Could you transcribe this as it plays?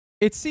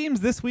It seems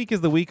this week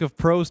is the week of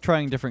pros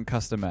trying different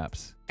custom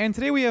maps. And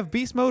today we have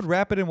Beast Mode,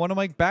 Rapid, and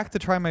Wondermike back to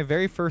try my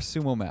very first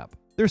sumo map.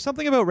 There's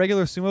something about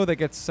regular sumo that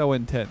gets so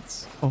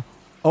intense. Oh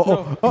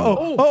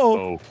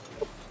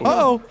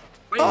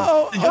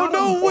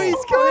no, wait,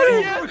 he's got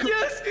it!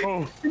 Yes!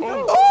 Come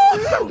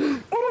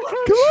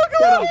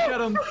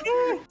on!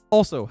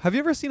 Also, have you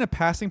ever seen a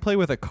passing play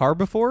with a car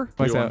before?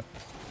 What's that?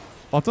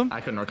 Bottom? I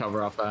couldn't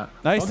recover off that.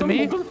 Nice to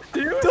meet.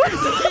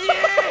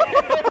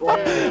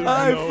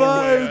 High No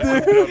five, way.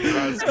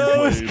 dude. That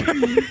was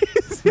crazy.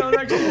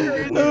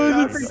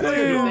 That was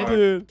insane,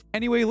 dude.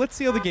 Anyway, let's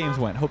see how the games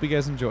went. Hope you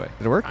guys enjoy.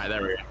 Did it work? All right,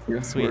 there we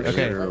go. Sweet.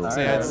 Okay. So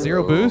yeah, it's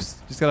 0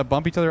 boost. Just gotta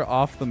bump each other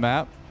off the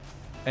map.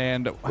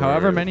 And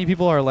however many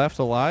people are left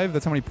alive,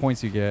 that's how many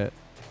points you get.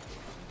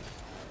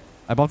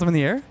 I bumped them in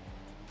the air.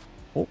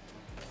 Oh.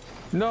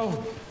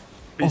 No.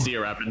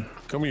 BC Rapid.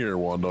 Come here,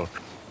 Wanda.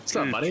 What's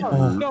up, buddy?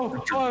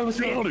 No. Oh, I was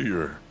Get out of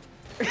here.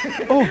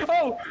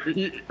 Oh.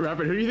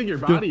 Rapid, who do you think you're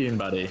bodying,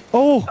 buddy?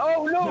 Oh.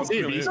 Oh no.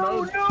 See, Beast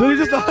No. Mode? No. Did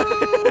he just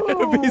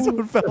Beast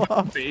Mode fell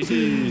off.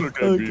 BC.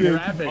 Okay.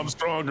 Rapid. I'm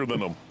stronger than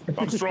him.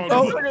 I'm stronger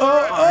Oh, than him.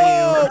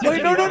 oh,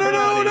 wait, no.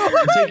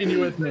 I'm taking you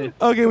with me.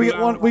 Okay, we get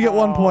 1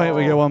 point.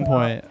 We get 1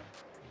 point.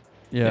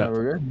 Yeah, Yeah.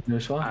 we're good.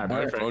 There's fine. All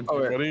right, perfect.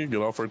 Okay, buddy, get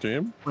off our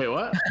team. Wait,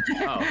 what?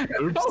 Oh,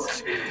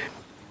 oops.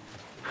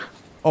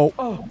 Oh.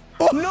 Oh.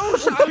 No,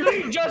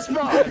 I just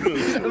bought.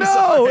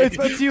 No, it's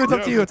up to you. It's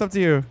up to you. It's up to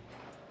you.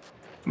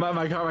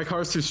 My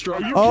car's too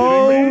strong.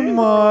 Oh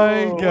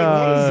my What is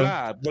god.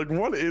 that? Like,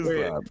 what is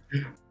that?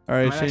 All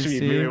right, Might Shane actually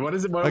C. be- What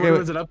is it? What Okay,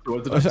 is it up to?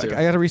 What's it Oh, up I to?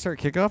 gotta restart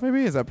kickoff.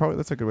 Maybe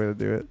that's a good way to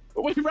do it.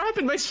 Wait,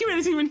 Rapid, my teammate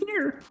isn't even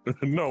here.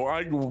 No,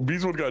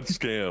 Beastwood got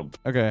scammed.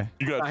 Okay.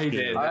 You got I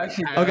did. scammed. I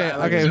actually-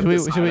 Okay. Should we?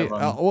 Should we?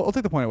 We'll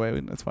take the point away.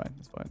 That's fine.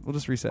 That's fine. We'll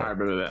just reset. All right,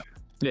 blah.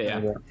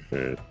 Yeah.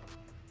 Okay.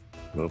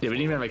 Yeah, we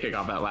didn't even have a kick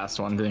off that last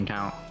one. Didn't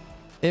count.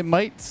 It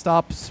might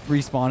stop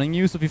respawning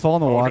you. So if you fall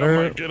in the Oh,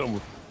 water, get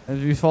him. if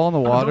you fall in the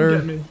Don't water,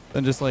 get me.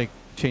 then just like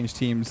change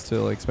teams to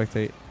like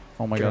spectate.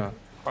 Oh my god.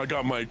 I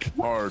got Mike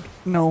hard.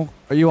 No.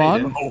 Are you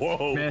on? Oh,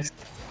 whoa. Missed.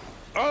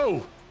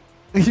 Oh.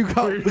 You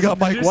got Mike. Did you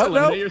What just now?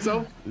 eliminate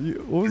yourself?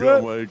 What was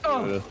Got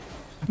that? Mike.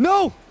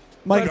 No.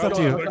 Mike, it's Let's up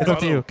to go. you. Let's It's up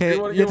to you. go. Okay,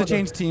 You wanna you have to go?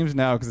 change teams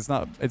now because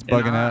it's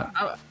bugging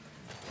out.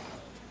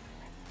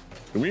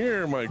 Come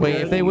here, Mike. Wait,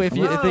 if they get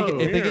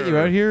you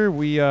out here,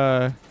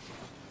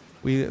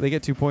 they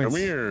get 2 points. Come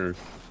here.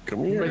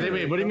 Come here.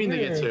 Wait, what do you mean they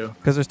get two?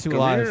 Because there's 2 Come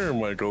live. here,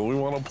 Michael. We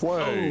want to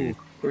play.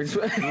 We want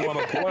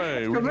to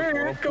play. We Come want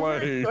here. to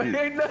play.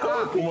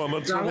 No. Come on,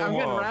 let's I'm dribble him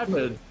getting off.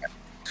 Rapid.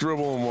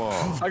 Dribble him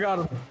off. I got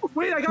him.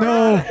 Wait, I got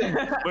No.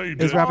 No, you Is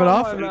didn't. Rapid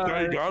off? my You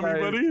God. got me,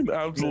 buddy?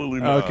 Absolutely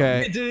not.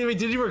 Okay. Did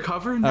he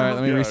recover? No. All right,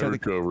 let me Yeah, I restart the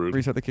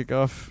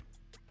kickoff.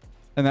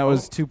 And that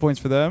was 2 points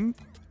for them.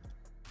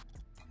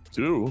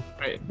 2.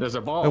 Wait, there's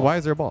a ball. Oh, why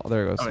is there a ball?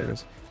 There it goes. Oh, There it yeah.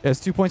 goes. Yeah, it's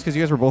 2 points because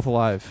you guys were both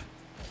alive.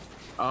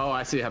 Oh,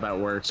 I see how that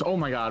works. Oh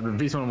my god,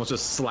 Beast Mode almost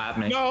just slapped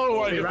me.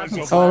 No, I Wait, get Rapid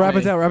myself slapped Oh, me.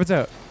 Rabbit's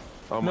out.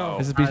 I'm out.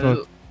 This is Beast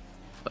Mode.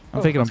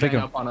 I'm faking Gang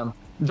him. up on him.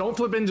 Don't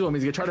flip into him.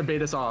 He's gonna try to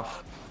bait us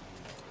off.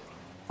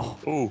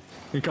 Oh,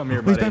 You come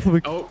here, He's buddy.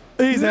 backflipping. Oh,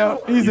 He's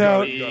out. He's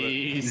out. you got it.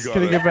 You got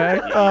Can he it. get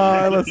back?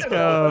 Oh, let's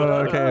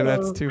go. Okay,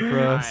 that's 2 for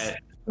us.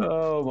 alright.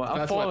 Oh my. I'm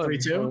That's what, falling.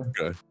 3-2?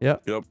 Okay.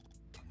 Yep. Yep.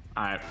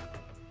 Alright.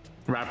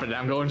 Rapid,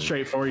 I'm going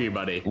straight for you,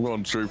 buddy. I'm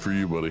going straight for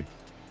you, buddy.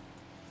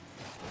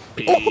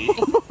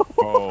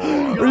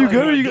 Are you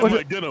good? Are you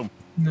good? Get him.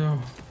 No.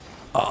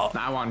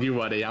 I want you,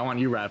 buddy. I want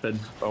you, Rapid.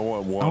 I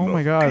want one. Oh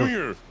my God. Come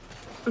here.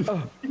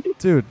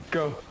 Dude,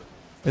 Go.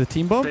 the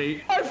team bump?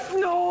 Bait.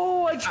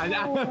 No.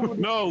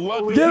 No,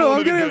 let Get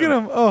him. Get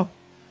him. Oh.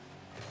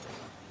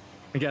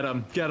 Get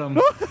him.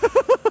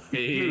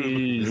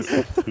 Jeez.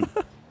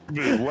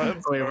 Dude,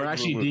 let's Wait, we're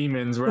actually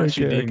demons. We're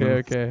actually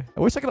demons. Okay. I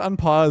wish I could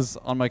unpause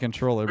on my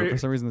controller, but for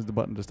some reason the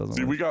button just doesn't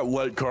See, work. we got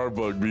light car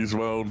bug, Beast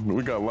Mode.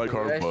 We got light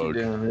car bug.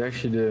 We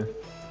actually do.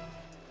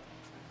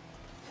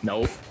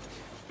 Nope.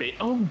 Bait.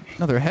 Oh,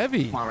 No, they're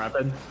heavy. come on,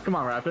 Rapid. Come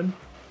on, Rapid.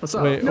 What's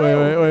up? Wait.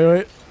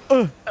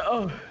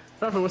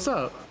 Rapid, what's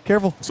up?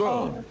 Careful.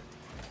 So,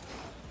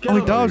 Oh,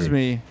 he dodged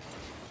me.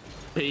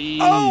 Peace.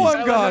 Oh,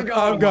 I'm gone.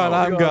 I'm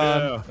gone.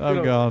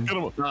 get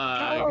him.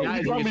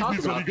 Guys, You we can got talk me,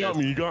 Beast Mode. about You got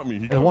this. me. You got me.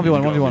 You Yeah, got 1v1, me. You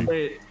got 1v1. me.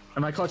 Wait,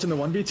 am I clutching the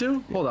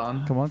 1v2? Hold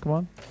on. Come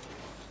on.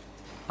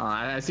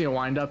 I see a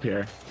wind up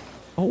here.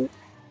 Oh.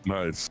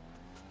 Nice.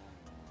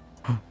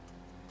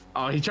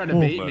 Oh, he tried to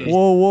bait me.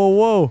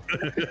 Whoa.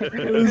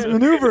 There's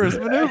maneuvers.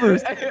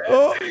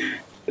 Oh.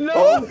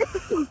 No.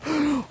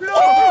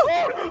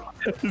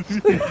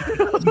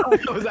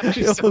 That was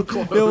actually so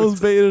close. He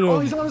almost baited Oh,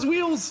 him. he's on his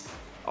wheels.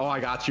 Oh, I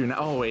got you now.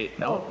 Oh, wait.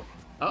 No.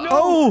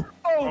 Oh.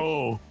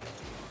 Oh.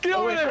 Get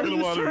over there. Get him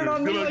out of Turn here.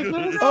 on me Get like him-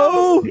 this.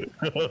 Oh. Get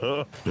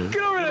over Get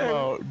there. him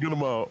out. Get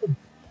him out.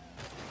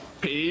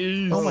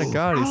 Peace. Oh my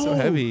God, he's so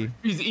heavy.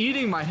 He's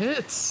eating my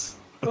hits.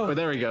 But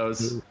there he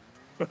goes.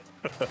 Got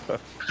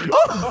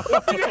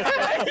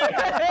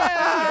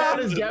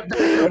his get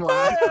back from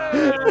last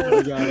time. Oh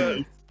my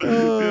God.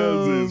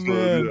 Oh, Beast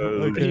man. mode,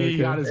 yeah. Okay, He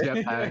got okay. his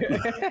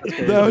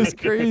jetpack. That was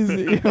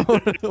crazy.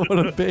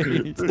 What a bait.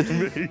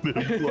 It made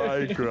him fly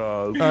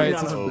across. All right,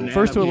 Yeah, so banana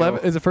first to peel.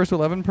 11 is it first to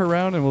 11 per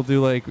round, and we'll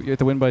do like you have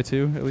to win by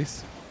 2 at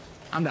least.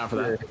 I'm down for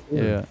that.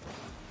 Yeah.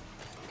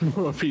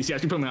 Peace. You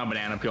actually put me on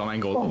banana peel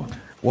and gold.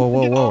 Whoa,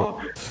 whoa,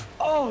 whoa!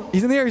 Oh.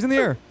 He's in the air. He's in the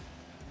air.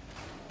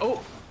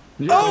 Oh.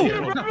 Oh!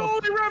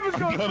 Holy rabbit's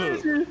going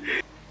crazy.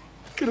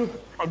 Get him.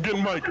 I'm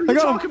getting Mike. I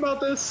got Talk him. about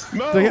this.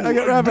 No, I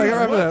got rabbit. I got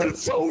rabbit out. You're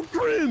so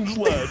cringe,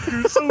 Leth.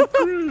 You're so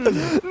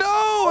cringe.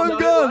 No, I'm no,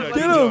 gone. no, Get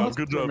Good him. job,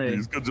 good job, me.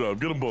 Beast. Good job.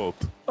 Get them both.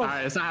 All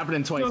right, it's not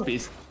happening twice,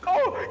 Peace.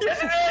 Oh, yes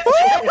it is!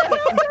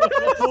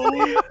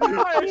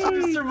 I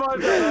actually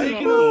survived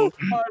that.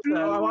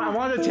 I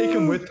wanted to take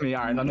him with me.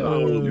 All right,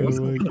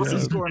 what's the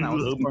score now?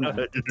 What's the score now?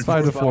 It's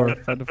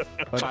 5-4.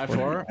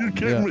 5-4. You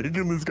keep Yeah.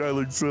 making this guy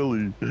look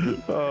silly.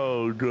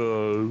 Oh,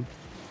 God.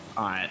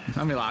 All right,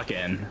 let me lock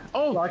in.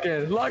 Oh, Lock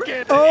in. Lock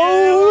in.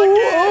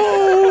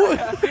 Oh!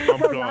 I'm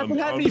gone. Rapid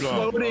had I'm me gone.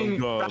 floating. I'm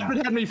gone. Rapid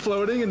had me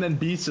floating, and then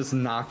Beast just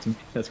knocked me.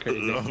 That's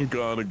crazy. I'm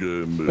gone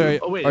again, dude. Wait,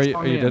 Oh, wait, are it's you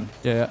calling dead? in.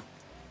 Yeah.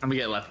 Let me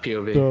get left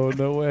POV.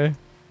 No way.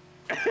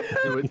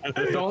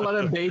 Don't let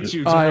him bait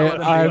you. Do not let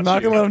him I'm bait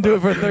not gonna let him do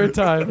it for a third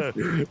time.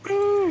 you.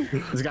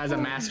 This guy's a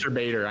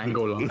masturbator.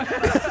 Angolo.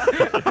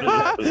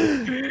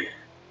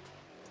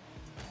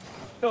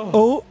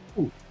 Oh.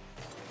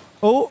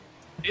 Oh.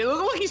 It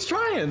looks like he's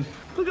trying.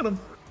 Look at him.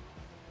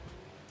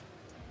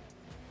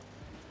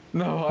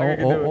 No, Oh. I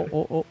can do it.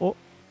 Oh.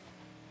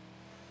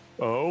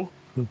 Oh?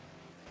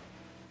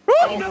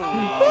 Oh,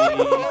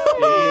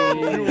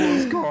 You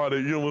almost caught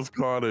it. You almost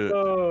caught it.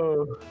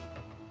 Oh.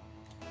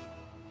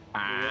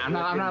 I'm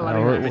not No,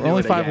 letting we're Rapid do only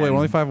it 5 away. again. We're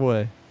only 5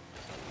 away.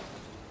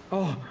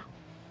 Oh.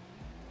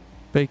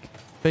 Fake.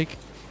 Fake.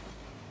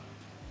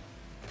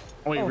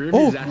 Oh, wait, Ruby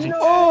Oh. is actually.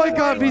 Oh, I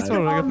got beast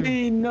mode. I got beast-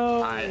 Me, no.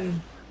 All right.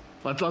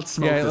 Let's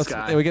smoke Yeah, this let's.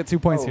 guy. Yeah, we get 2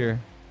 points Oh. here.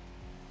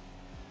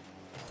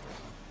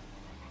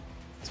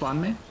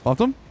 Spawn me?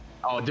 Bumped him.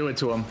 Oh, do it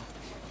to him.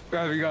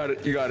 You got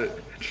it. You got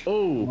it.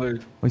 Oh. Oh,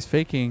 he's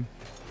faking.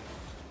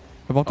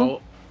 I bumped him.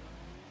 Oh.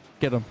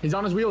 Get him. He's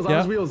on his wheels. Yeah. On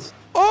his wheels.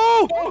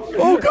 Oh!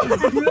 Oh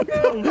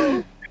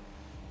god!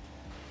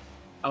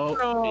 Oh.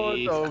 No, it's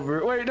Peace.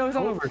 over. Wait, no, it's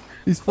not over.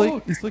 He's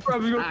flick. He's flicking.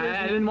 Rabbit's going I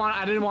crazy.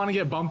 didn't want to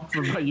get bumped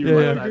by you.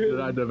 Yeah, but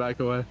yeah. I had to back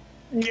away.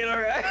 Get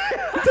her.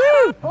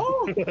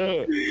 Oh,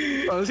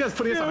 this guy's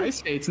putting us on ice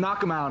skates.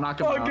 Knock him out. Knock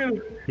him Oh, out. get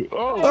him.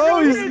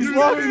 Oh, he's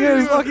locking in.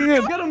 He's locking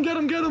in. Get him. Get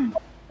him. Get him.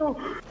 Oh,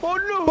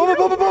 no. Bump,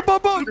 bump, bump,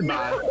 bump, bump.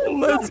 Bye.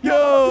 Let's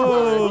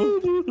go.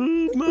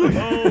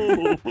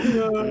 No.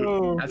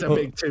 No. That's a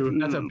big 2.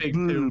 That's a big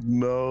 2. Dude,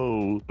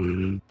 no.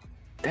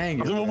 Dang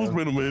it. I almost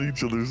made them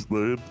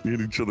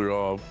hit each other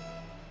off.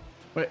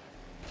 Wait.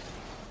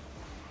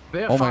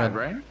 They have Oh my 5, God.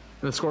 right?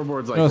 The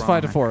scoreboard's like. No, it was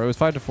wrong 5-4. It was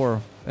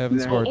 5-4. I haven't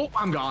Yeah. scored. Oh,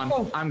 I'm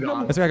gone. I'm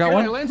gone. I think I got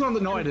one. I landed on the.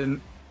 No, I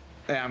didn't.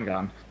 Yeah, I'm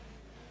gone.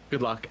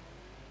 Good luck.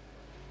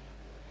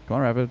 Come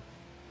on, Rapid.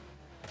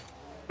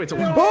 Wait, it's a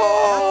 1.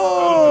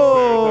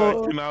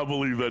 Oh! I cannot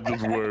believe that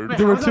just worked.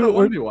 Dude, How is that a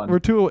 1v1? we're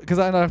 2 because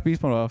I knocked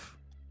beast mode off.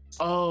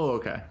 Oh,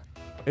 okay.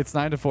 It's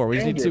 9-4. We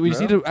just Dang need to. it, We just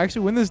need bro. to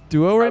actually win this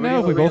duo right we now.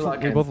 If need we to both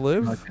lock in.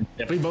 live.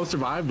 If we both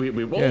survive, we. Oh,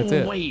 Yeah, that's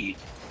it. wait.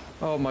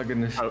 Oh, my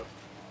goodness. Oh,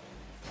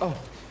 Oh.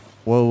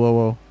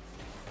 Whoa.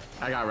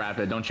 I got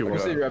Rapid. Don't you I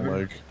see worry. Rabbit.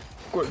 Like,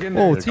 Quick, get in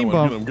Oh, there. team come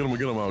on, bump.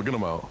 get him out, get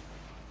him out.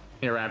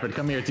 Here, Rapid.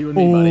 Come here. It's you and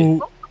me, buddy.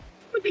 Oh.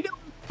 What are we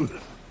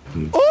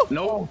doing? Oh!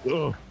 No.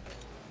 Oh,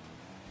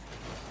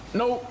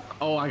 No.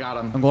 Oh, I got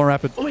him. I'm going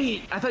Rapid. Oh,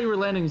 wait. I thought you were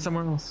landing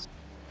somewhere else.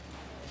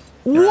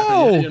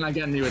 Whoa! You're not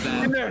getting me with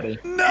that, buddy.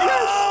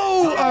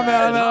 No! I'm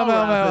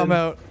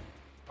out.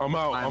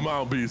 I'm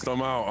out, Beast.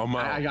 I'm out.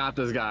 I got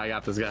this guy.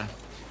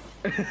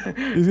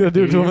 He's gonna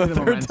do it to him a Use the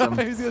third time.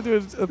 momentum. He's gonna do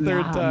it a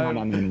third time.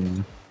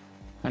 No.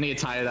 I need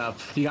to tie it up.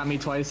 He got me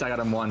twice. I got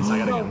him once. I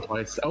gotta get him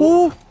twice.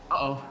 Oh. Ooh!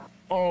 Uh-oh.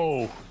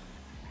 Oh.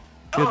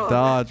 Good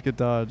dodge. Good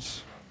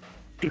dodge.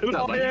 Get him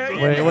out.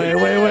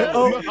 Wait.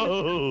 Oh!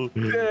 Oh.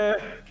 Yeah.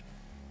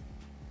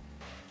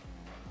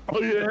 Oh,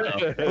 yeah.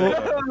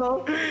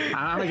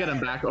 I'm gonna get him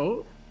back.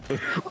 Oh.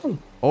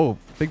 Oh!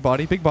 Big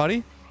body.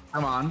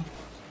 Come on.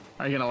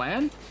 Are you gonna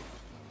land?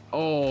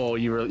 Oh,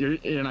 you're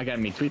not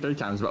getting me three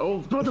times, but oh,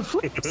 bro, the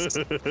flips.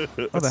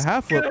 Oh, the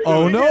half flip.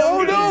 Oh no!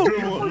 Oh no!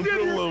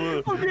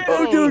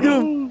 Oh, get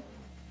him!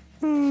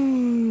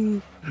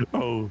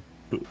 Oh.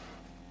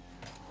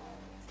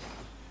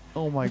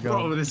 Oh my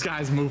Bro, god! this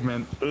guy's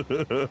movement.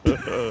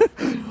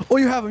 Oh,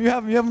 you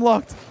have him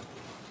locked.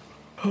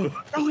 Bro,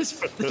 he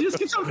just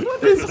keeps on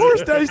flipping. He's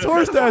horse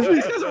dash.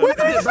 These guys are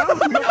whipping it, bro.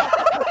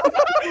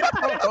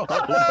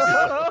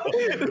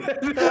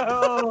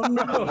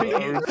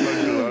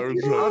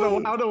 I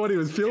don't know what he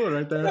was feeling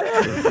right there.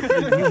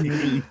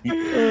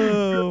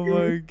 Oh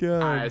my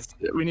god! Alright,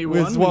 we need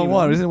It's one.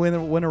 1-1. We just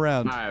win a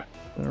round. Alright,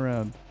 Win a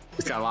round.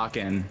 just gotta lock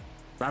in.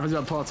 Rapids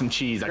about to pull out some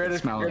cheese. I can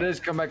smell it.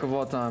 Greatest comeback of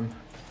all time.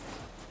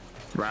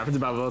 Rapids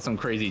about to pull out some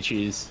crazy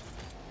cheese.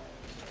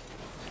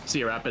 See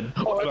you, Rapid.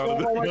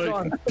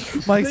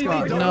 Mike's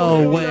gone.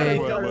 No way.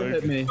 Don't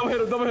hit me. Don't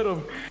hit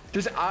him.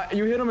 Just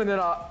you hit him and then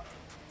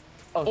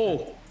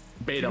Oh,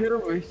 bait him.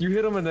 You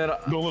hit him and then.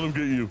 Don't let him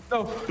get you.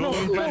 No,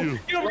 Don't let him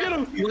get you. Get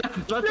him. Let's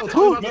talk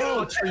about this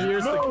clutch for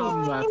years to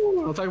come, man.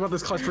 We'll talk about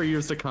this clutch for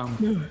years to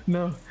come.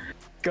 No.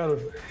 Got him.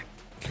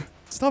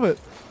 Stop it.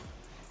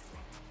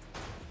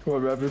 Come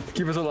on, Rapid.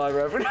 Keep us alive,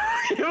 Rapid.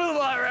 Keep us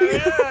alive,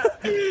 Rapid.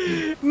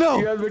 Yeah. No.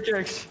 You have the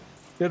mechanics.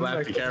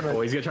 Left, be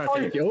careful. He's gonna try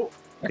to take you.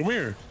 Come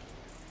here.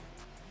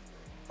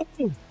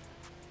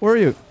 Where are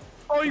you?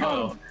 Oh, you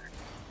got him.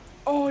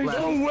 Oh, you got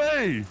him. No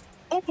way.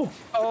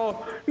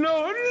 Oh,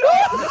 no.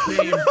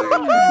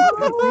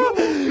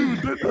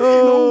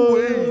 Oh,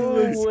 way.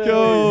 let's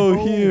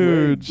go.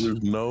 Huge.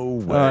 There's no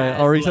way. All right,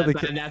 I'll reset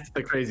the. And that's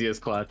the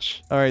craziest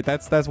clutch. All right,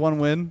 that's one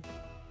win.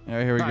 All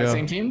right, here we All right, go.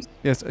 same teams?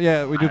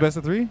 Yeah, we do best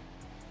of 3.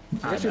 We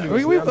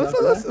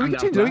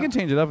can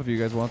change it up if you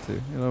guys want to.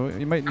 You know,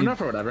 you might I'm need. not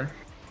for whatever.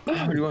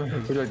 What do you like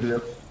to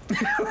do?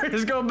 We're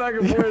just going back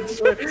and forth.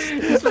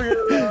 Just figure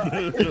it out.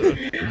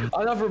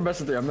 I'm not for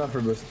best of 3. I'm not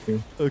for best of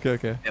 3.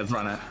 Okay. Yeah, let's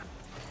run it.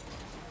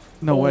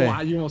 No way.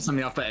 Wow, you almost sent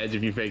me off the edge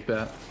if you fake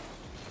that.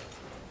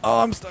 Oh,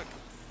 I'm stuck.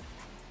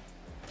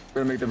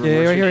 We're gonna make the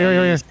Yeah, right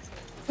here.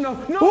 No.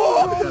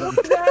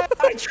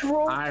 I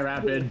trolled. Alright,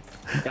 Rapid.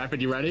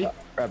 Rapid, you ready?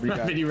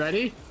 Rapid, you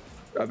ready?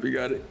 Rapid, you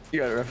got it. You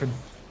got it, Rapid.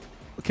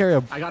 Carry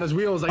him. I got his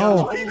wheels. I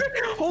got his wheels.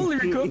 Holy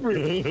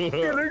recovery. Yeah,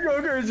 they're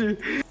going crazy.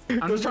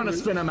 I'm just trying to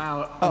spin him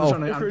out. Uh-oh.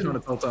 I'm trying to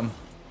tilt him.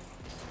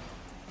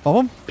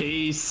 Bomb him.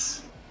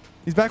 Peace.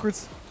 He's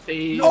backwards.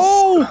 Peace.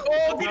 Oh!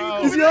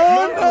 No. He's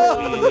gone.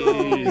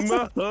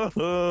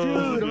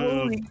 Dude,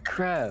 holy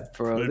crap,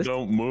 bro. They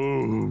don't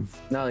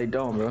move. No, they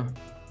don't, bro.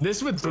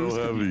 This would boost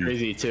would be heavy.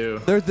 crazy too.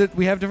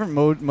 We have different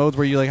modes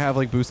where you like have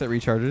like boost that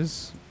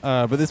recharges.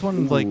 But this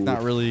one's like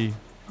not really.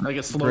 Like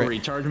a slow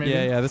recharge, maybe?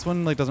 Yeah. This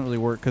one like doesn't really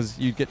work because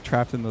you get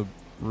trapped in the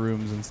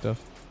rooms and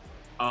stuff.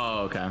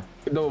 Oh, okay.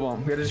 Double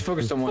bomb. We gotta just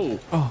focus on one.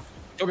 Oh.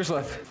 Focus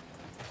left.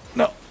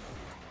 No.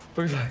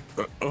 Focus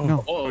left.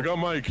 No. I got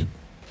Mike.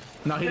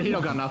 No, he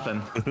don't got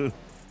nothing.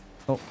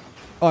 Oh,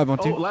 I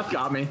bumped you. Oh, Leth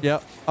got me. Yeah.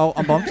 Oh,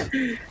 I'm bumped.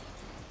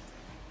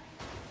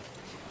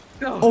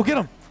 No. Oh, get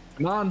him.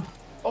 Come on.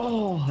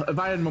 Oh, if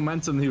I had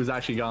momentum, he was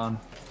actually gone.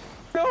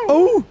 No.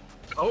 Oh.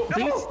 Oh,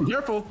 please, be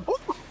careful.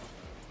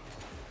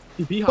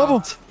 He Bubble.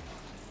 hopped.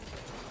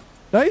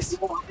 Nice.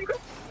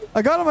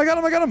 I got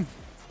him.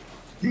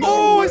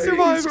 Oh, I He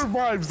survived.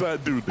 survives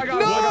that dude.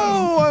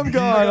 No, I'm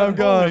gone.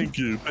 Thank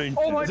you.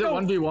 Oh my Is it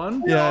god.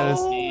 1v1? Yeah, it is.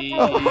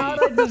 Oh, how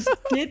did I just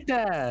get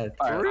that?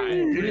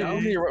 Alright,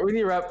 we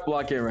need wrap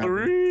block in, right?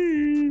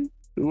 3.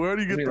 Where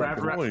do you get Wrap,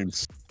 the wrap.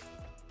 points?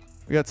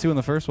 We got 2 in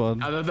the first one.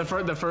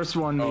 The first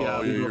one. Oh,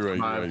 Yeah, yeah,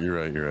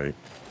 you're right.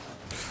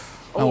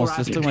 I almost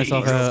just took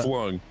myself out.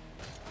 Flung.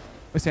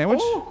 A sandwich?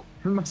 Oh,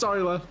 I'm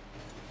sorry, Leth.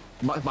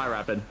 Bye,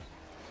 Rapid.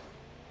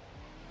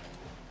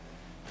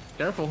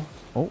 Careful.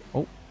 Oh.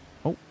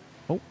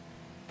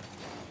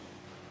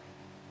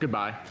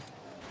 Goodbye.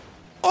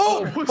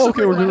 Oh,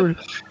 okay, we're good.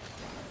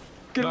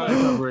 Get No left.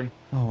 recovery.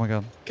 Oh my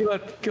god. Get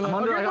left. Get left.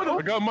 I'm under-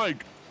 I got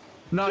Mike.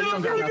 No, you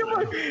don't got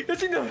nothing.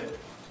 Yes, he does.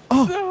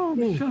 Oh.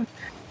 No shot.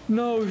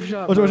 No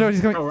shot. Watch out,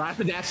 he's coming. Oh,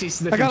 Rapid actually I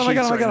sniffing got him.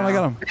 cheeks right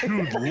now.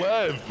 Dude,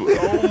 Lev.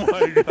 Oh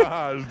my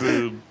gosh,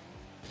 dude.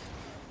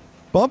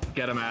 Bump.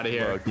 Get him out of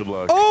here. Good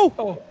luck. Oh.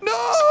 Oh. No.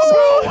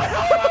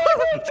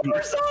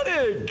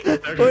 Supersonic. There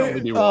can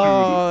only be one.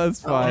 Oh,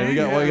 that's fine. We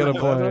got a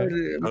point.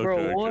 Bro,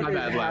 Okay. what My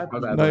bad, Leth. My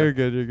bad. No, Leth. you're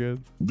good. You're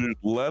good. Dude,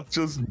 Leth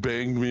just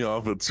banged me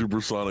off at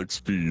supersonic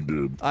speed,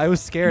 dude. I was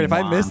scared. If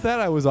I Wow. missed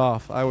that, I was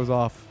off.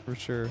 For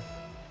sure.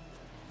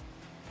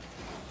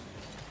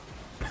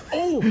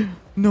 Oh!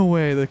 No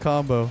way. The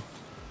combo.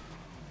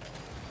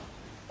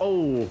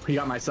 Oh, he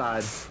got my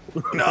side.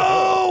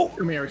 No.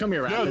 Come here,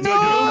 Rapid. I'm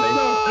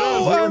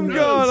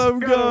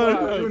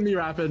gone. You and me,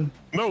 Rapid.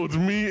 No, it's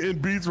me and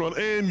Beats Run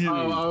and you.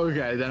 Oh,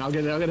 okay. Then I'll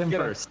get him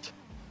first.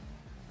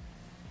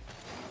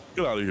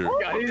 Get out of here.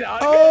 He's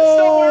out.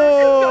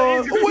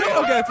 Oh. Wait.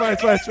 Okay,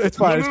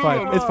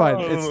 it's fine.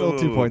 No. It's still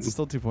 2 points. It's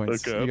still 2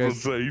 points. Okay, I You was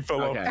guys. gonna say, he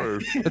fell off Okay.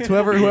 first. It's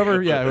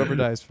whoever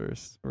dies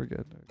first. We're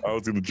good. I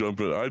was gonna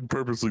jump in. I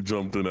purposely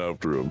jumped in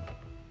after him.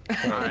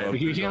 Alright,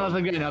 you can't let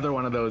him get another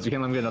one of those.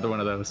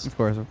 Of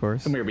course.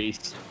 Come here,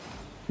 Beast.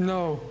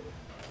 No.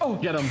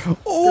 Get him.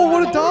 Oh,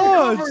 what a God,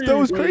 dodge! recovery. That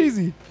was Wait.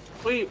 crazy.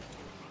 Wait.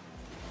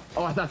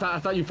 Oh, I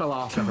thought you fell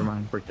off. Never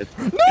mind. We're good.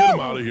 Get him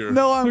out of here.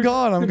 No, I'm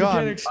gone. I'm gone.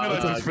 Mechanics.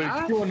 That's his fake.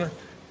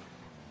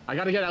 I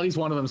gotta get at least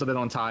one of them so they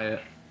don't tie it.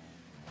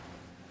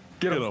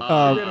 Get him. Okay.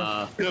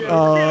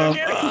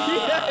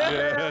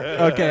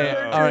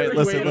 All right.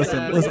 Listen. It's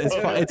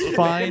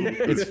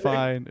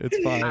fine.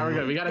 Alright, we're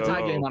good. We got a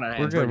tie game on our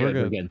hands. We're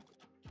good.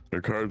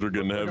 Their cards are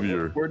getting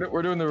heavier.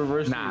 We're doing the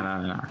reverse.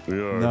 Nah. We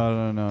are.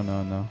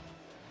 No.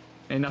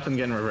 Ain't nothing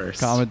getting reversed.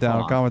 Calm it down.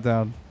 Come on. Calm it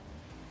down.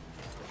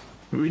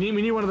 We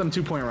need one of them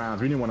 2-point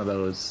rounds. We need one of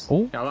those.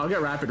 Oh. Yeah, I'll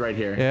get Rapid right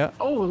here. Yeah.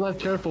 Oh, Leth,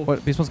 careful.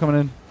 What? Beast one's coming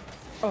in.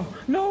 Oh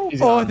no.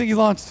 He's Oh, gone. I think he's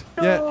launched.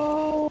 Yeah.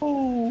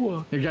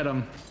 Oh. You get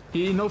him.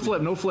 No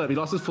flip. He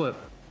lost his flip.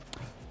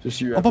 Just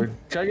you, Up, Rapid.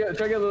 Try to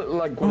get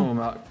like one of them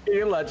out.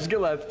 Get left. Just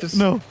get left. Just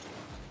No.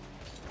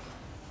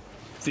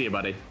 See you,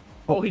 buddy.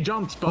 Oh, he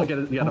jumped. But get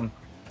him.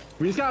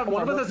 We just got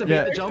one of us has to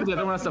make the jump, the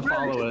other one has to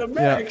follow it. The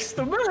max,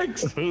 the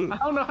max. I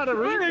don't know how to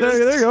read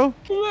There you go.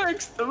 The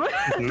max, the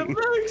max, the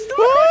max,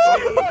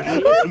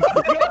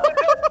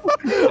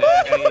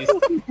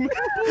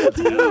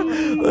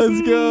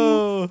 Let's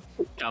go.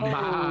 Come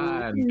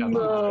on, come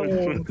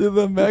on. Dude,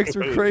 the mechs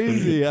were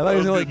crazy. I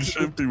thought he was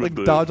shifty gonna with like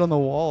this. dodge on the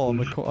wall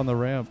on the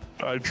ramp.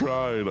 I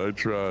tried.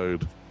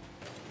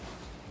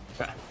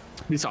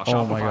 You saw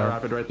Oh my Shopify God.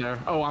 Rapid right there.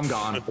 Oh, I'm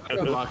gone.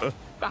 Good luck.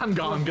 I'm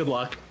gone. Good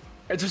luck.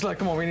 It's just like,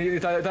 come on, we need to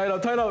tie it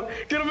out.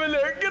 Get him in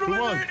there. Get him in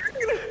there.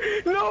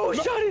 No,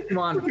 shut it. Come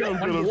on. Get him.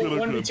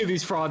 1v2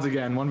 these frauds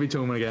again. 1v2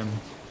 them again.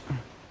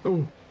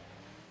 Ooh.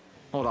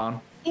 Hold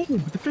on. Ooh,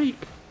 the fake.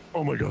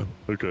 Oh my god.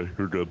 Okay,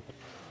 we're good.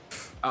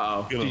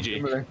 Uh-oh. Get him.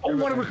 GG. Oh,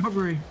 what a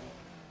recovery.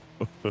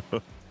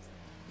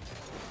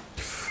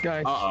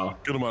 Guys. Uh-oh.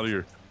 Get him out of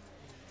here.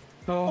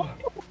 Oh,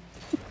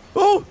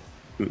 Oh!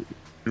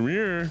 Come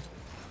here.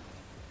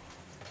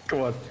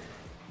 come on.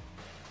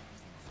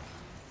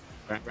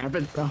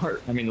 Rapid.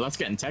 I mean, let's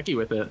get in techie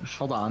with it.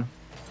 Hold on.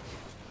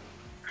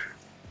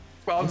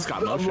 Well, It's got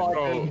I'm motion. locked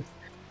in.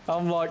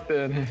 I'm locked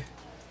in.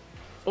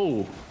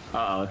 Oh.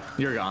 Uh-oh.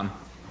 You're gone.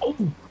 Oh.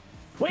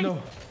 Wait.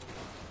 No.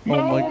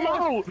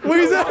 No. Wait,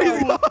 he's out. He's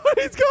gone.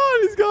 He's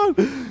gone. He's gone.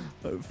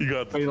 You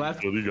got. Wait,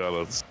 left. You got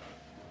us.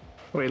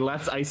 Wait,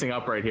 Let's icing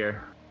up right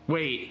here.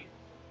 Wait.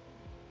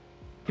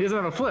 He doesn't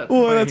have a flip.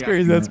 Oh, What that's do you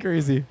crazy. got? That's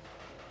crazy.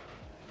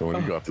 Oh,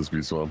 you got this,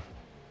 B-Swan.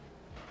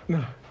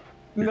 No.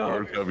 Your No.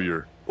 card's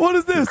heavier. What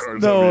is this?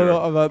 Card's No, heavier.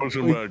 no, I'm not. Push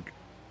him Wait. back.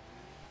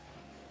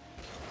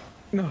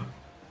 No.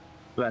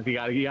 Left, you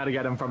gotta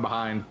get him from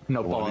behind.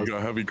 No Come on, pause. you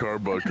got heavy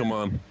card, bud. Come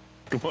on.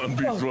 Come on,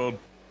 B-Swan.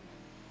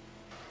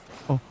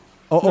 Oh,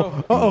 oh,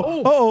 oh,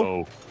 oh,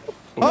 oh,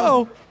 Oh.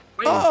 oh,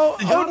 oh,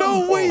 oh,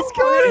 no, wait, he's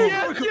got it.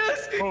 Yes,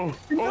 yes. Oh.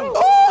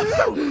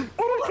 Oh,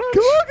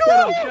 come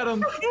on, Get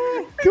him.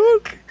 come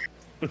on.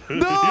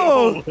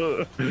 No.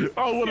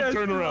 Oh, what a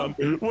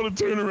turnaround. What a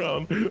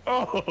turnaround.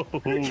 Oh.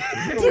 What a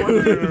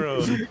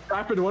turnaround.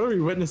 Rapid, what are we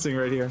witnessing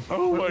right here?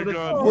 Oh my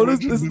god. What is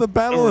this? Is the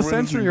battle of the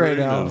century right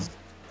now,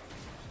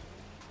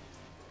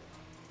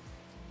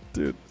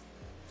 dude.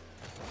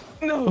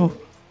 No.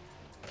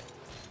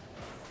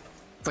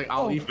 It's like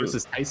Ali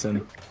versus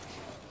Tyson.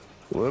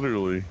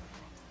 Literally.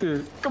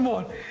 Dude, come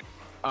on.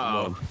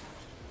 Uh-oh.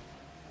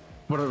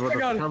 What a I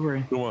got it.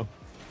 recovery. Come on.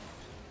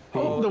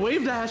 Oh, the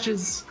wave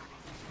dashes.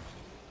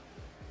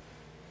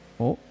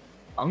 Oh,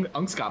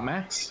 Unk's got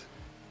max.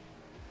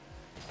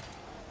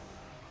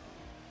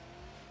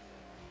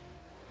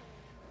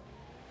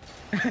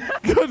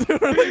 good.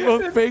 Dude, we're like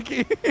both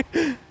faking.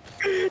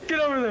 Get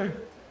over there.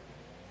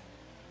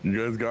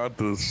 You guys got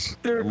this.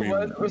 Dude, come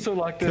on. We're so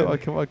locked in. Come on,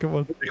 come on, come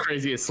on. The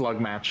craziest slug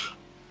match.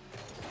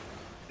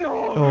 No.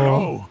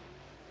 Oh,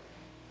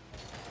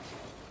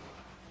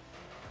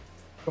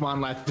 Come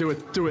on, Leth. Do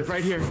it. Do it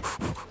right here.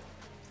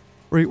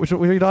 wait, which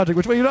way are you dodging?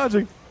 Which way are you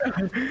dodging?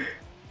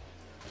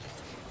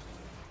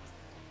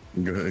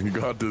 You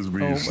got this,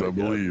 Beast, my I God.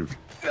 believe.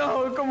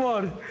 No, come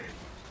on.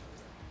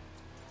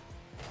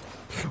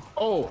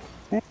 Oh.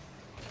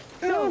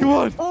 No. Come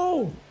on.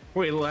 Oh.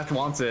 Wait, Leth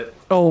wants it.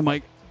 Oh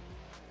my.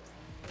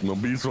 No,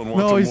 Beast one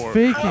wants No, some he's more.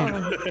 faking.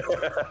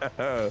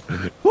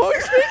 Oh,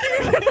 he's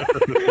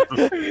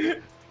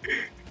faking.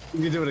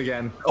 You can do it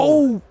again.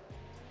 Oh.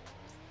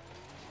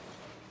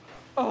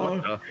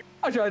 Oh.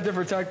 I tried a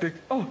different tactic.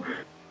 Oh.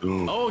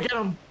 Ooh. Oh, get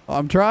him.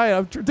 I'm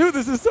trying. Dude,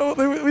 this is so.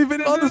 We've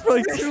been on this for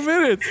like 2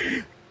 minutes.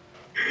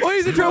 Oh,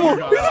 he's in trouble. He's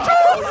in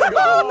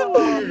trouble.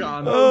 Oh, you're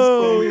gone.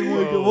 Oh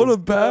my god, what a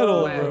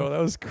battle, man. bro. That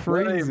was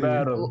crazy.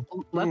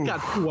 Leth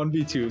got 2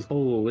 1v2s.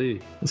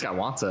 Holy. This guy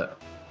wants it.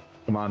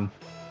 Come on.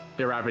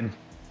 Here, Rapid.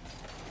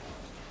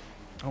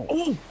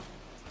 Oh.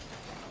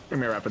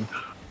 Come here, Rapid.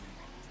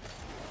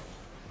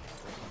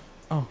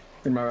 Oh.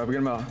 Get him out. Get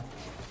him out.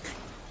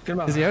 Get him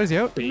out. Is he out? Is he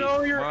out?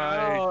 No, you're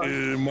out.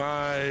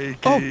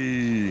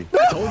 Mikey.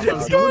 I told you I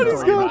was going He's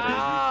for gone. you.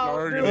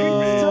 Targeting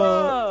me.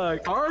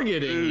 Suck.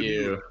 Targeting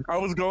you. I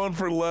was going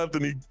for left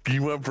and he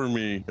went for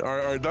me. All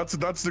right, that's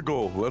the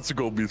goal. That's the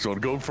goal, Beast One.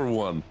 Go for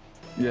one.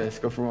 Yes,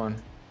 go for one.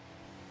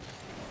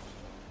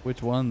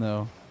 Which one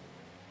though?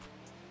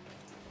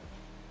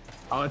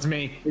 Oh, it's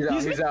me. He's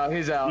out. He's out.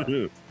 He's out.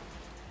 You're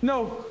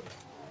No.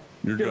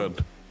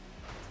 good.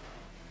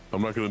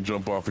 I'm not gonna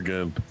jump off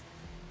again.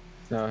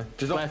 No.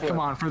 Just don't Leth, flip. come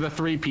on for the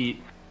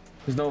 3-peat.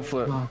 Just don't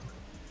flip.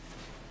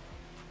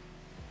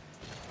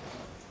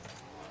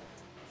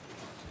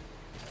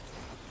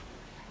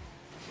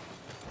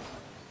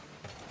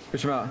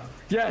 Push him out.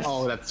 Yes.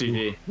 Oh, that's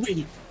GG.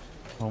 Wait.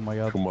 Oh my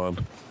god. Come on.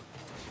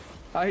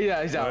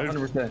 He's out. Nice.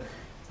 100%.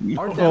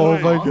 Oh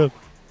my god.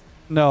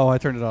 No, I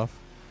turned it off.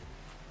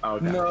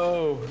 Okay.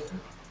 No.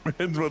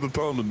 Man's about to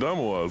tell him the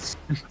demo was.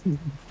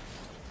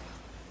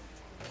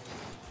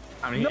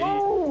 I mean,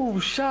 No you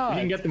shot.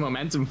 can get the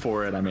momentum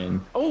for it. I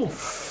mean, oh,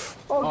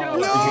 Oh, get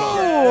no.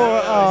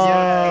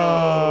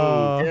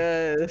 Oh,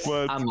 Yes.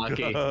 Let's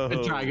unlucky. go.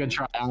 Good try. Good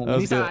try. I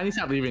was need to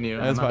stop leaving you.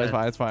 That's My fine. It's bad.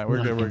 fine. It's fine.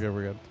 We're good. We're good.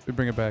 We're good. We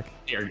bring it back.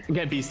 Here,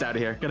 get Beast out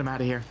of here. Get him out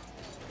of here.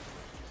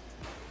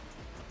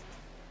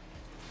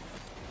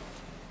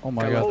 Oh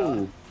my god.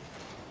 Oh,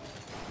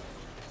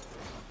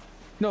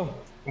 No.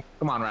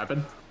 come on,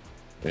 Rapid.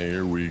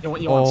 Here we You go.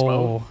 want, you want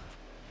smoke? Oh.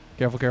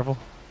 Careful, careful.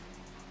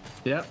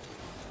 Yep.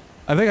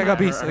 I think I got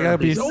beast. I got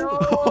beast.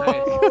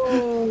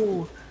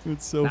 Oh.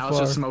 It's so Now far. let's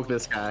just smoke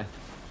this guy.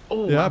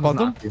 Oh, Yeah, I almost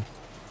bumped him. knocked you.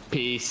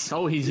 Peace.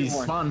 Oh,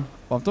 he's fun.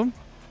 Bumped him.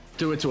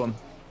 Do it to him.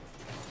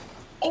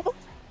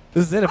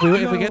 This is it. If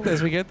we get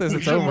this, we get this.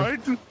 It's over. Mike?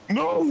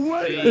 No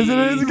way. Is it?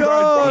 It's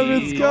gone.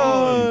 It's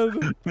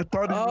gone. I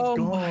thought he was Oh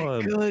gone.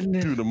 my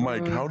goodness. Dude,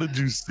 Mike, how did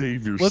you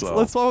save yourself?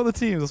 Let's swap with the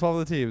teams. Let's swap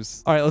with the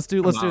teams. All right, let's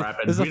do. on,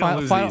 Rapid. This is the We don't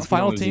final lose final these. We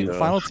final don't lose team. these.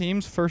 Final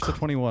teams first to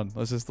 21.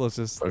 Let's just. Okay,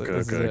 this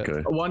is okay, it.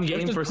 okay. One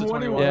game First first to to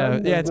 21.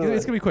 21. Yeah, it's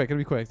gonna be quick. It'll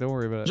be quick. Don't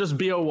worry about it. Just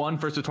BO1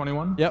 first to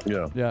 21. Yep.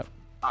 Yeah. Yeah.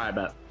 I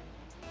bet.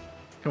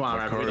 Come on,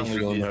 My Rapid. We car is don't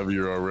feeling lose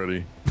heavier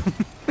already.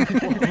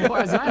 these.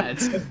 Why is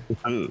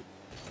that?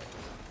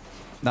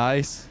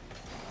 Nice.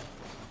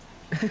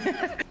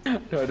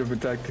 Try to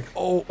protect.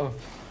 Oh.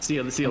 See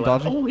you I'm later.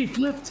 dodging. Oh, he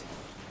flipped.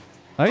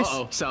 Nice.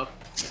 Uh-oh. So,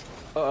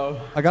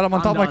 Uh-oh. I got him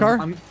on top of my car.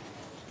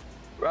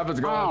 Rapid's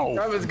gone. Ow.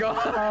 Rapid's gone.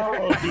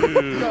 Oh,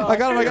 dude. I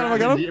got him. I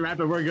got him.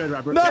 Rapid, we're good,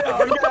 Rapid. No.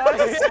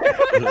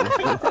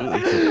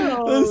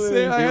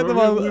 Holy I had them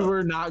on. We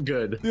were not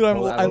good. Dude,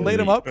 I laid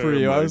him up for Hey,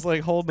 you. I Mike. was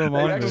like holding him Hey,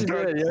 on. I actually- me.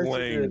 got did, you actually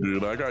clanged, did.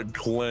 dude. I got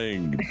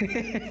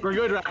clanged. We're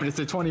good, Rapid. It's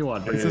a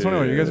 21. It's this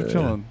 21. You guys are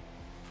chilling.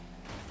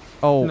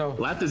 Oh. No.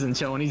 Leth isn't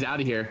chilling. He's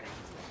out of here.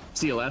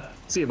 See you, Leth.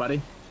 See you,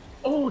 buddy.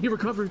 Oh, he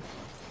recovered.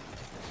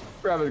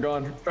 Rapid's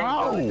gone.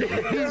 Ow.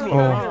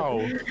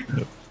 Oh.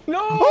 No.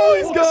 Oh,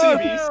 he's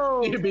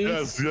gone. See you, Beast.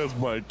 Yes, yes,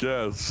 Mike,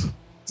 yes.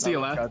 See you,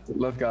 Leth.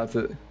 Left got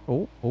it.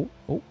 Oh. Oh.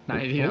 Oh. Nah,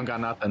 he don't got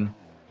nothing.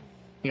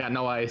 He got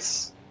no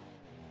ice.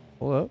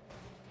 Hold up.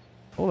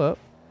 Hold up.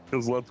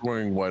 Because Let's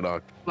wearing white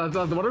ox. What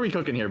are we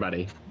cooking here,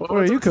 buddy? What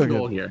are you what's the cooking?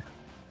 goal here?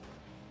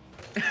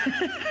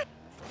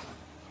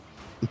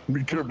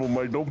 Be careful,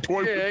 Mike. Don't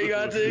toy Yeah, with you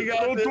got it, you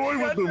got Don't it, toy you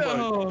with got him,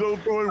 it. Mike.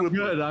 Don't toy with him.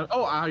 Good.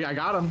 I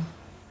got him.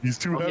 He's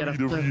too I'll get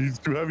heavy. him. He's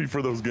too heavy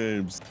for those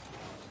games.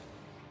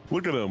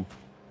 Look at him.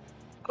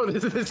 Oh,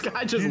 this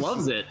guy just He's-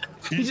 loves it.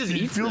 He just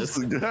eats feels.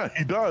 this. Yeah,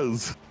 he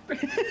does.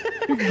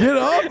 Get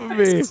off of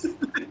me.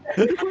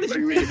 What do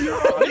you mean? You're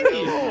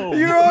on me.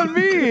 You're on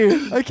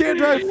me. I can't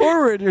drive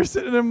forward. You're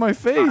sitting in my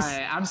face.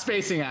 Alright, I'm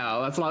spacing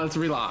out. Let's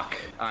relock.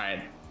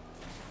 Alright.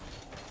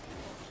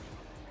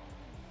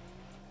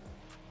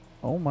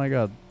 Oh my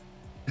god.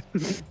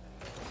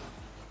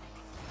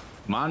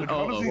 Come on.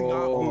 How does he Oh,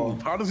 not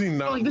move? How does he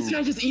not like this move?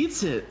 guy just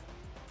eats it.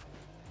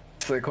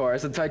 It's the car.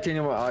 It's a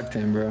titanium with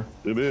octane, bro.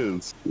 It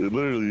is. It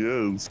literally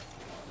is.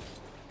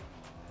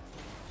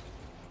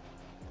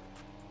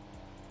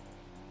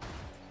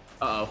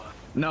 Uh-oh.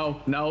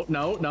 No.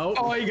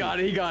 Oh, he got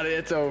it. He got it.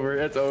 It's over.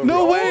 It's over.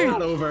 No way.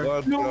 Not over.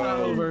 Let's No, go. not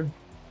over.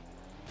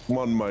 Come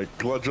on, Mike.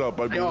 Clutch up.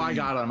 I believe. Oh, I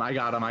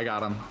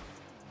got him.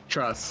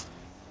 Trust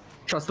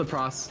the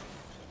process.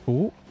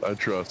 Ooh. I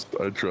trust.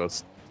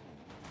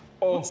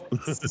 Oh. Like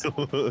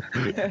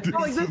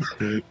this,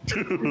 Dude,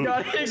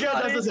 Got it. He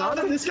got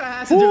it. this guy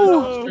has to do this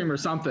off stream or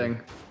something.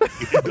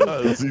 he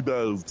does. He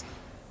does.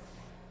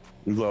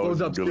 He's always Those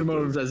good upstream at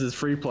moves this. as his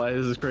free play.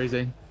 This is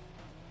crazy.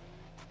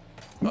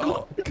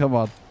 Come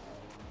on.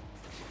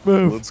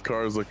 Move. Let's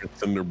car is like a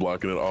cinder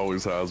block, and it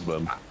always has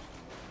been.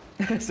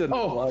 It's a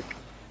Oh. block.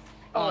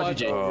 Oh,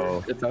 it's GG.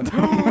 Oh. It's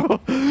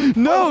on.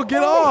 No,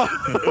 get off.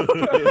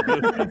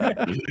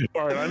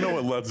 All right, I know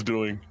what Let's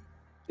doing.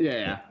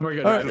 Yeah, we're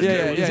good. All right,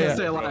 yeah, Just yeah.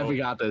 stay alive. We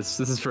got this.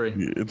 This is free.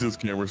 It's just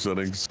camera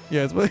settings.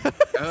 Yeah, it's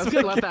Let's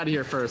get Leth out of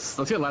here first.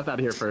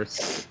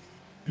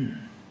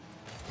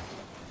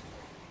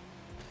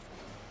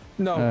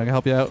 No. I can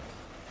help you out.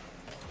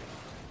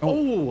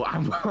 Oh,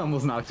 I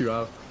almost knocked you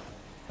out.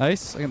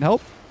 Nice. I can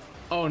help.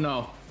 Oh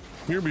no.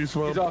 Here, Beast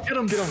Mode. He's off. Get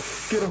him. Get him.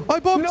 Get him. I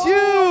bumped you.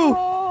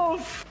 No!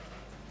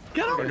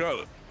 Get I him. got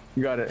it.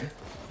 You got it.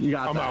 You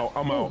got I'm that. out.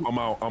 I'm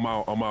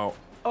out.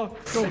 Oh,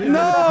 Let's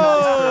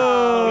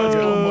No.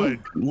 go, Mike.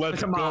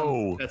 Let's Come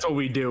go. on. That's what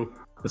we do.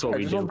 That's what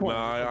we Just do. one point.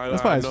 Nah,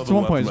 That's I fine, know it's the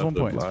 1 left point, it's 1 method.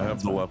 point, it's I fine, have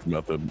it's the fine. left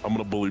method. I'm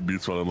gonna bully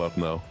Beast on the left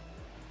now.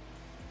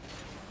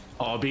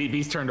 Oh,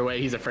 Beast turned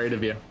away. He's afraid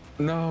of you.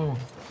 No.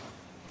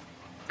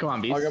 Come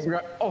on, Beast.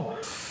 Oh.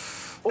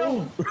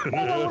 Oh.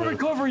 Oh,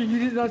 recovery. You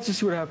did not just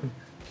see what happened.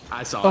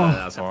 I saw Oh. that.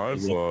 That was Oh, I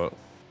crazy. saw it.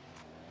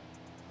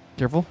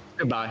 Careful.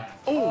 Goodbye.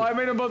 Oh, I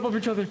made them both bump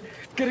each other.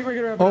 Get it, get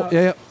it. Oh,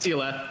 yeah, yeah. See you,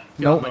 Leth.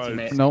 Nope. Get on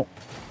my teammate. No.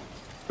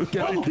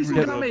 Get Oh, it. he's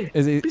looking at me.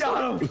 Is he?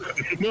 Got him.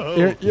 No.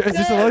 Is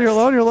this alone? You're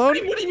alone? You're alone?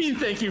 What do you mean,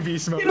 thank you,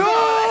 Beast Mode?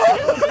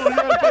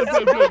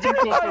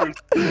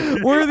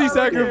 Worthy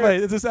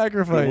sacrifice. It's a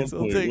sacrifice. I'll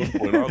One take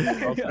point, one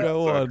point. I'll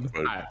Go on.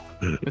 sacrifice.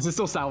 Alright. This is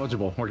still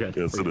salvageable. We're good.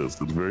 Yes, it is.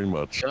 It's very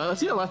much.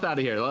 Let's get Leth out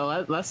of here.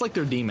 That's like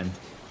their demon.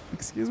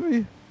 Excuse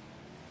me.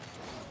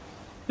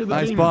 You're the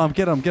Nice demon. bomb.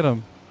 Get him. Get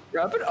him.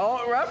 Rapid.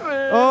 Oh,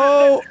 rapid.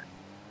 Oh.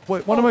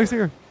 Wait, one of my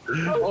here.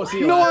 Oh, see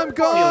you, No, Leth. I'm See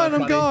you, gone. Leth, I'm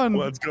buddy. gone.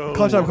 Let's go.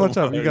 Clutch up. Clutch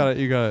up. You got it.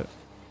 You got it.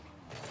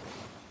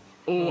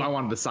 Oh, I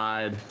wanted the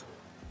side.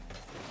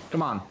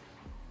 Come on.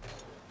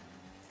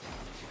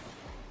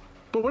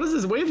 But what is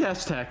this wave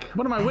hashtag?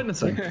 What am I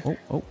witnessing? Oh,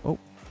 oh, oh.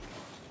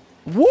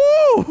 Woo!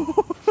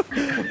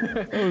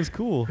 That was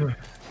cool.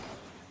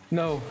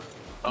 No.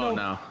 Oh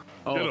no.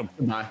 Oh, Get him.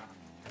 goodbye.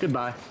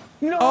 Goodbye.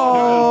 No.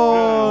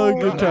 Oh,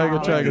 good try,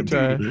 good try, good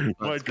try.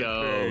 Let's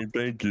go.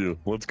 Thank you.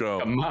 Let's go.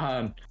 Come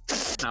on.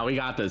 Now we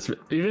got this.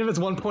 Even if it's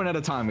 1 point at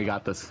a time, we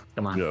got this.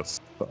 Come on. Yes,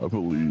 I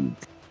believe.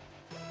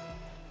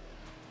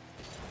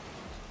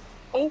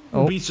 Oh,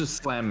 Beast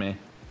just slammed me.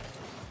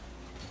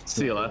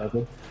 See you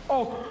later.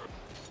 Oh.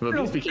 But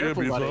Beast, be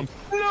careful, buddy.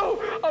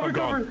 No. I'm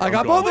recovered. I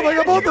got both of them. I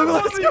got both of them.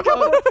 Let's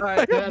go.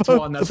 Alright, that's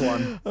one. That's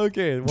one.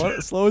 Okay,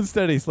 slow and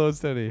steady. Slow and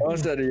steady. Oh,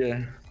 steady,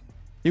 yeah.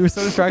 He was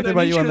so distracted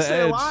by you on the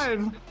edge.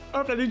 Alive.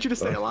 Oh, I need you to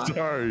stay alive.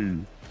 Sorry.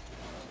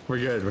 We're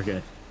good. We're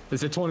good.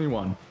 It's a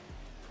 21.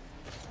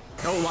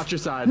 Oh, watch your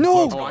side.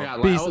 No! Oh, I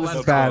got Beast, oh, this is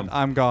let's bad. go.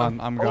 I'm gone.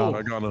 I'm Oh, gone.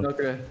 I got him.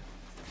 Okay.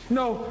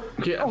 No.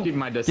 I'm keeping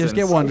my distance. Just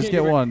get one. Just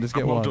get one. Just I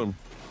get bumped one. him.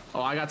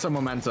 Oh, I got some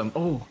momentum.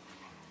 Oh,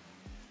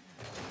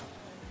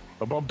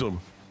 I bumped him.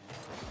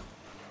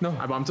 No.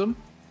 I bumped him.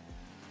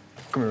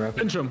 Come here, Rapid.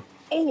 Pinch him.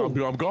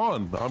 I'm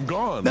gone. I'm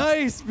gone.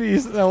 Nice,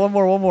 Beast. No, one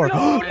more. One more.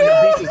 And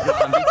the Beast is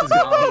gone. Beast is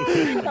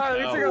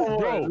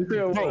gone.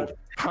 Bro,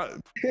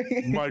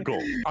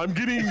 Michael, I'm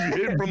getting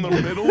hit from the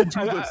middle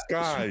to the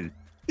sky.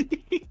 To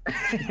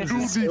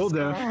the Skill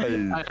diff. sky.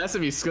 That has to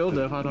be skill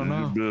diff. I don't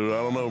know. Dude, I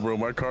don't know, bro.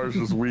 My car's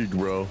just weak,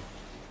 bro.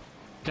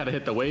 Gotta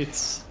hit the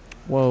weights.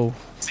 Whoa.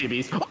 See you,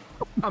 Beast.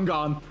 I'm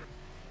gone.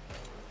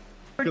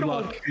 Good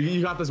luck.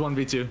 You got this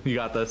 1v2. You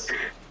got this.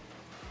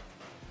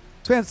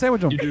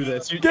 Sandwich him. You do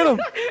this. You Get him.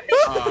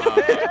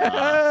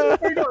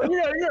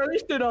 You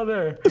stayed on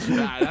there.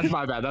 Nah, that's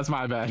my bad. That's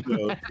my bad.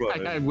 No, it's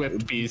fine. I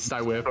whipped Beast.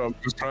 I whipped. I'm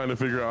just trying to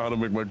figure out how to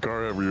make my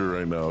car heavier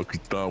right now, 'cause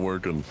it's not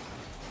working.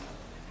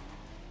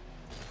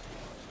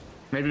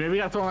 Maybe we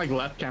gotta throw on like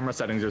left camera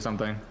settings or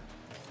something.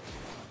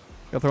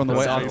 Got throw on the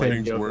white That's octane.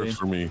 Everything's worse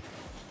for me.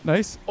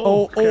 Nice.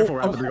 Careful,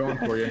 Rapid. They're going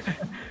for you.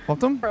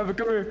 Bumped him. Rapid,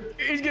 come here.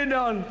 He's getting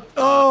down.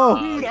 Oh.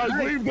 Dude, I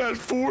waved that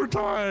 3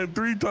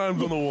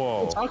 times on the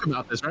wall. Talk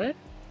about this, right?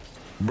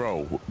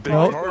 Bro, they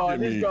Oh.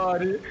 target He's me.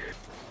 gone.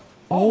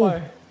 Oh.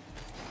 My.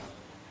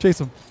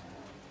 Chase him.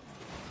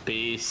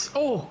 Beast.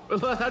 Oh,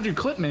 how'd you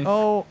clip me?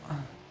 Oh.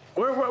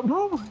 Where,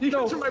 bro? You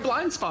guys are my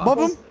blind spot. Bump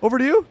him. Over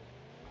to you.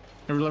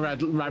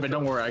 Rabbit,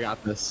 don't worry. I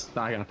got this.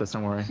 I got this.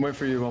 Don't worry. Wait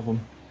for you, Muffin.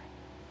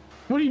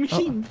 What do you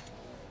mean?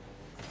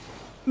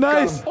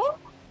 Nice. Oh,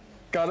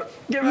 Got it.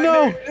 Get back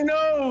No. there.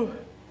 No.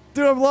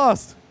 Dude, I'm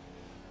lost.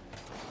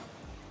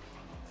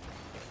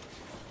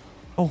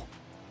 Oh.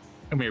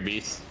 come here,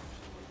 Beast.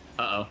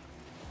 Uh-oh.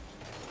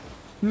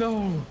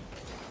 No.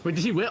 Wait,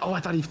 did he win? Oh, I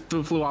thought he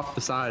flew off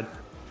the side.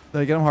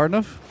 Did I get him hard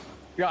enough?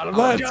 Got him.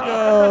 Let's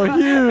go.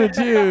 Huge,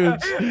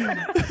 huge.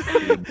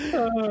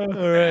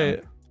 All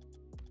right.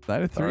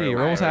 9-3.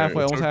 We're almost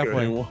halfway. Almost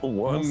halfway.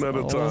 One at a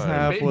Almost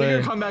time. Bigger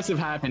halfway. comebacks have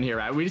happened here,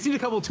 right? We just need a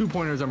couple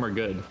 2-pointers and we're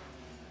good.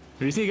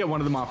 We just need to get one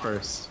of them off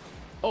first.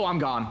 Oh, I'm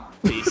gone.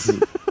 Peace.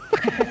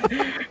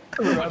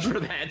 Much for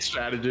that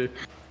strategy.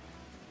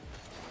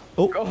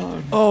 Oh.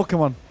 Oh,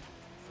 come on.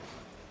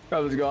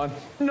 Rapid's gone.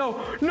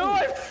 No. No.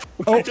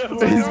 Oh, he's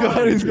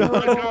gone. He's I gone.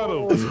 got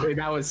him. Wait,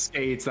 that was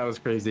skates. That was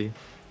crazy.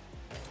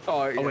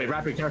 Oh, yeah. Oh, wait,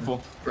 Rapid,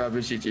 careful.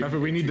 Rapid GG.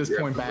 Rapid, we need this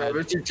point back.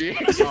 Rapid GG.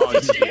 Oh,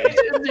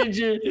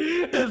 GG.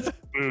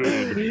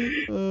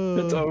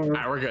 It's over.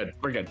 Alright, we're good.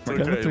 We're good.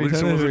 Okay, at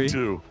least it wasn't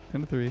 2.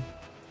 10-3.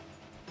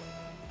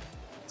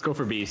 Let's go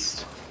for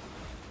Beast.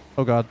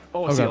 Oh god.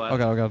 Oh, Oh see you god.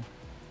 later. Oh god.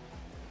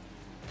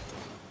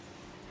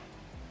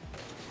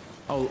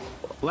 Oh god. Oh,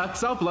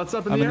 let's up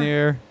in I'm the in the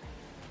air. air.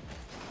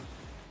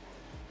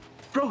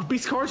 Bro,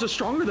 Beast cars are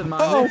stronger than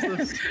mine.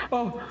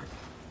 Oh.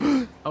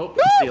 Oh,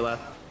 see you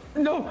left.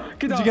 No.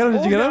 Get down. you get him?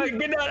 Did you get God, him?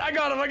 Get down. I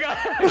got him. I got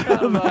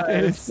him.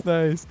 Nice.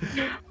 Nice.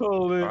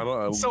 Holy.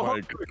 So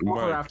Mike,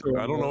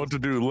 I don't know what to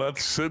do.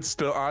 Let's sit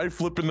still. I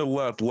flip into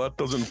left. Left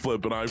doesn't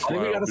flip, and I I think we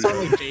fly. gotta start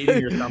like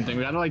dating or something.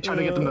 We gotta like try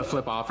to get them to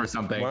flip off or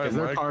something because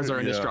their cars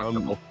are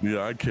indestructible.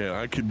 Yeah, I can't.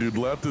 I can. Dude,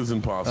 left is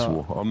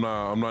impossible. I'm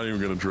not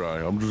even gonna try.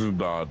 I'm just gonna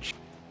dodge.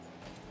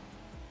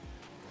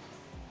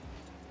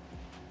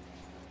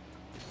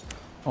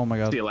 Oh my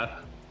god. See you left.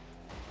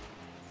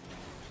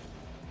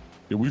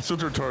 Yeah, we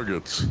set our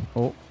targets.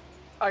 Oh.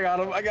 I got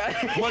him. I got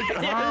him. Like,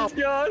 how? He's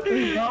gone.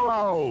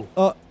 Hello.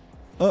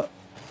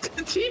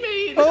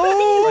 Teammate.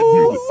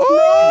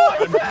 Oh.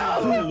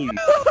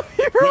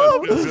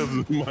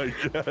 Yes, Mike.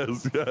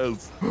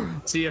 Yes.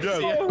 See you. Yes.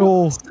 See you.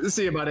 Goal.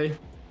 See you, buddy.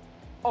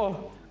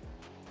 Oh.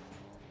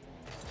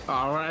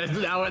 All right,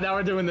 now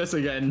we're doing this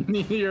again.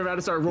 You're about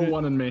to start roll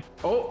one on me.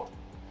 Oh.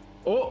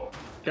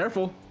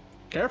 Careful,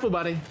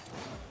 buddy.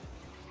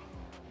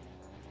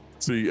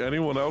 See,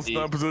 anyone else in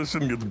that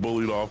position gets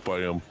bullied off by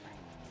him.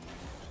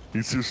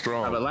 He's too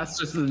strong. But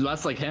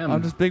less like him.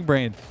 I'm just big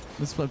brain.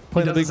 Just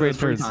playing the big brain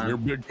turns. You're a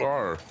big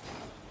car.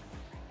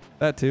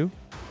 That too.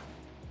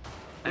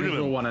 And he's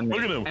roll one on me.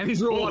 Look at him. And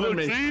he's roll one on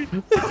me.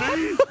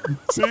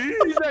 See?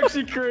 He's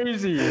actually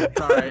crazy.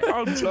 Sorry.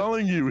 I'm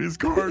telling you, his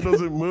car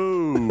doesn't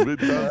move. It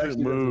doesn't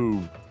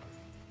move.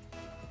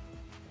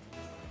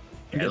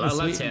 Yeah,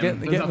 let's him. Get in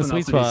There's the nothing sweet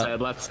else to be spot.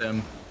 said. Let's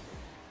him.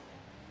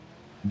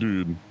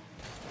 Dude.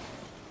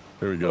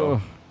 There we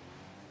go.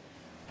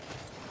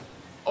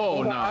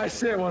 Oh, no. I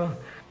see one.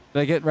 Did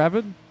I get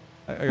rapid?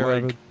 I got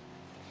Like- rapid.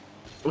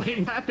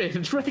 Wait,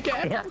 rapid. Right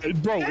again.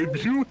 Bro,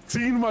 if you've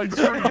seen my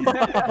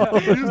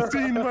screen, you've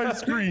seen my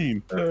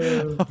screen.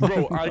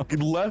 Bro,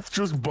 Leth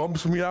just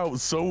bumps me out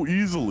so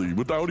easily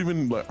without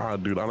even like,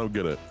 dude, I don't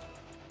get it.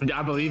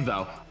 I believe,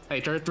 though. Hey,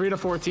 3 to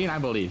 14, I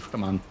believe.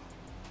 Come on.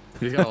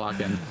 You gotta lock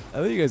in. I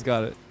think you guys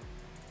got it.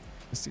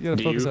 Just you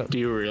gotta focus up. Do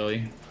you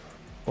really?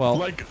 Well,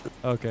 Like,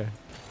 okay.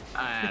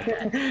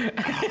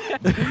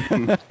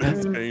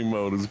 this aim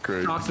mode is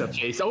crazy. Toss up,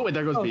 Chase. Oh, wait,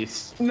 there goes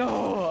Beast.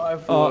 No, I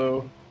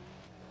flew.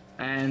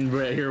 And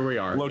here we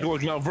are.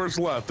 Look, now verse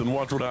left and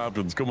watch what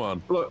happens. Come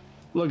on. Look,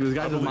 this I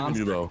guy's a believe in monster.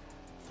 you though.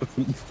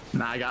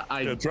 Nah, Yeah,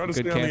 try to Good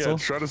stay on cancel. the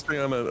edge. Try to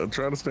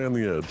stay on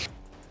the edge.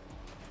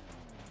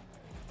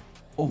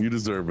 Oh. You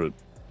deserve it.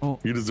 Oh.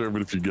 You deserve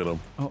it if you get him.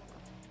 Oh.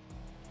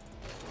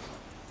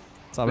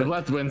 Stop If it.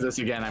 Leth wins this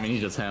again, I mean,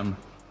 he's just him.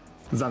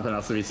 There's nothing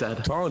else to be said.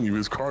 I'm telling you,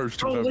 his car is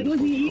too Bro, heavy. look,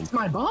 to he push him. eats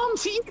my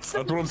bombs. He eats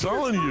them. That's what I'm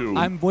telling you.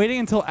 I'm waiting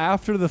until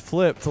after the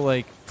flip to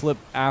like flip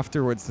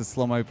afterwards to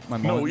slow my no,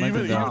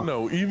 momentum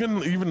down.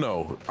 even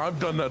no. I've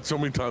done that so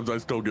many times. I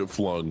still get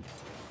flung.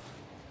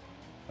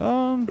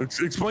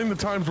 Explain the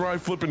times where I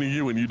flip into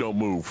you and you don't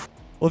move.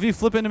 Well, if you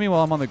flip into me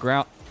while I'm on the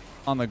ground,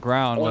 Oh, like,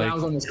 that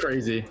was almost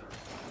crazy.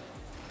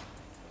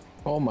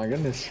 Oh my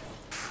goodness.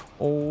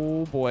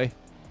 oh boy.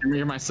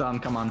 You're my son.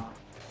 Come on.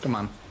 Come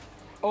on.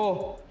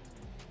 Oh.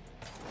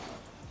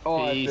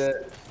 Oh, that's Beast.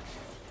 it.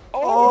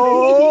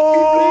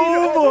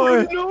 Oh,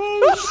 boy.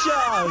 No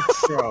shot,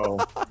 bro.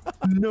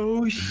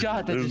 No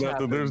shot. That just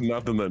happened. There's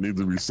nothing that needs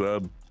to be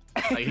said.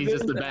 Like, he's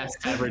just the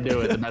best to ever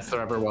do it. The best there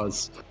ever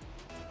was.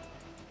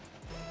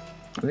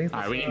 I think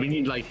All right, we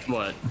need like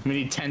what? We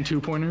need 10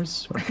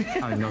 2-pointers. I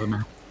don't even know the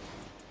map.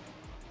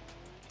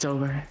 It's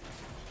over.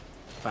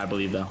 I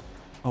believe though.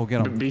 Oh,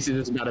 get him. BC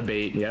just got a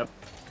bait. Yep.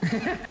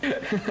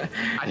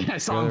 I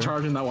saw him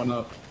charging that one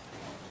up.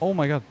 Oh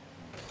my god.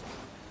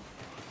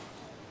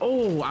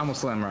 Oh, I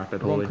almost slammed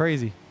rapid. We're going Holy.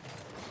 crazy.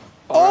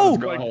 Oh, Oh!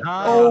 let's go.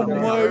 Oh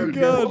my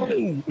god.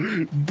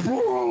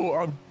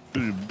 Bro,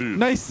 dude.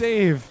 Nice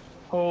save.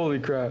 Holy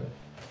crap.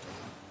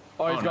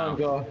 Oh, he's Oh, gone. no.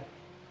 Go.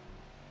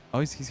 Oh,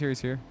 he's here. He's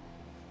here.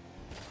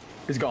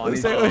 He's gone.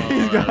 He's He's gone. gone.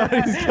 He's gone.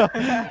 He's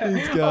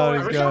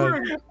gone. He's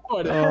gone.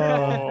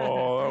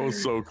 Oh, that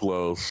was so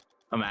close.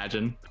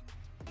 Imagine.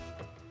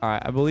 All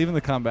right, I believe in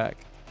the comeback.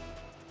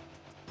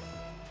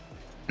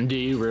 Do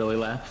you really,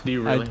 Leth? Do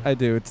you really? I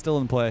do. It's still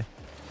in play.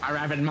 I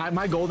rapid.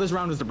 My goal this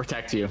round is to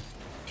protect you.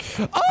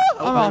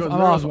 I'm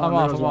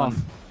off.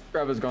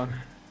 Grab is gone.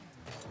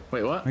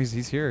 Wait, what? He's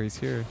here. He's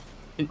here.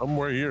 I'm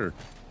right here.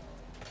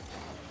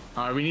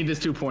 All right, we need this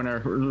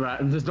 2-pointer.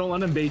 Just don't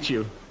let him bait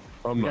you.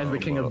 I'm You not. guys the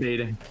king of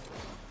baiting.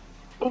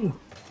 Oh.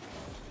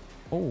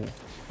 Oh.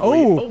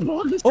 Oh, Oh.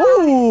 what is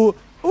Oh.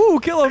 Oh.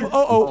 Kill him.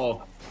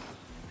 Oh.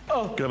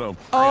 Oh. Get him.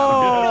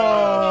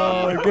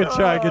 Oh. Good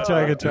try. Good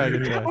try. Good try.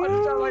 Good try.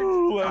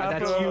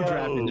 That's huge,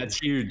 rapid. That's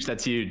huge.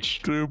 That's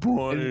huge. 2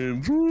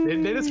 points.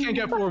 They just can't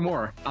get 4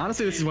 more.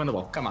 Honestly, this is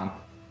winnable. Come on.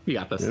 You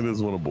got this. It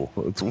is winnable.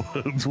 It's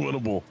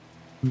winnable.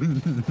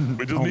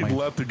 We just need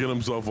Leth to get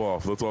himself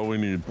off. That's all we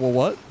need. Well,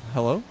 what?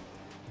 Hello?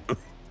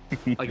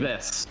 Like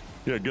this.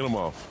 Yeah, get him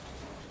off.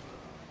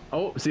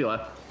 Oh, see you,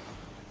 Leth.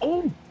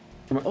 Oh.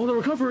 Oh, the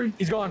recovery.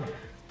 He's gone.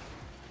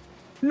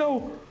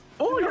 No.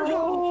 Oh, you're gone.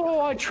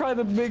 Oh, I tried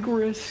the big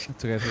risk.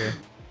 It's okay. It's okay.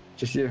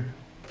 Just you.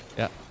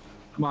 Yeah.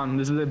 Come on.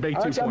 This is a big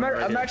 2-pointer.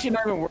 I'm actually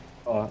not even worried.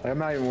 Oh, I'm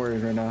not even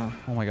worried right now.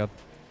 Oh my god.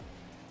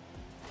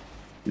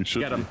 You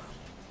should Get him. be.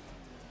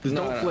 Just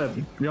No, don't no. flip.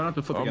 You don't have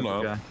to flip I'm against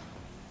not. the guy.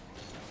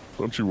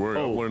 Don't you worry.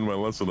 Oh. I've learned my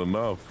lesson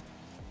enough.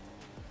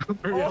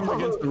 We have him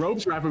against the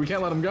ropes, rapid. We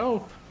can't let him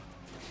go.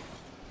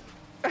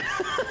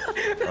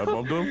 I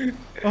bumped him.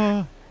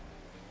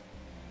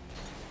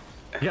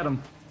 Get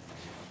him.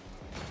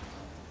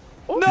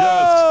 No! Nice.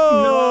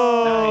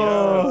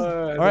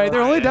 All right,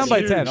 they're only down by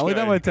Huge. 10. Only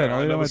down by 10. I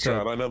Only know down by the 10.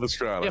 strat. I know the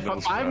strat. I Yeah, know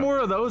the 5 strat. more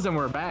of those and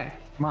we're back.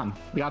 Come on.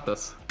 We got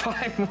this.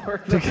 5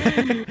 more.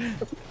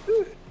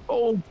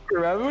 Oh,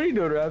 Rabbit, what are you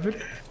doing,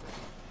 Rabbit?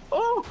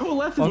 Oh, cool.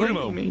 Leth is look at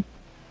leading him. me.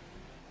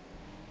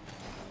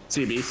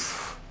 See you, Beast.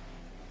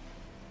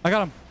 I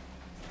got him.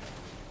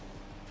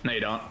 No, you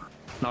don't.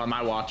 Not on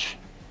my watch.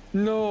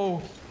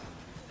 No.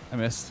 I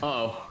missed.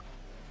 Uh-oh.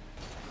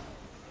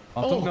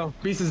 Bumped him. Oh,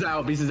 Beast is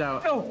out. Beast is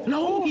out. No.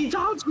 No, he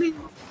dodged me.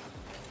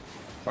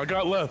 I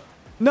got Leth.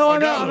 No, I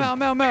I'm got out. him.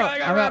 I'm out. I'm out. I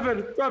got I'm out.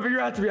 Rabbit. Rabbit, you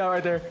have to be out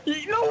right there.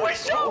 No,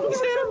 wait, no.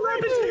 He's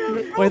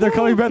here. Wait, they're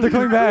coming back. They're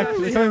coming back.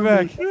 They're coming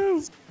back.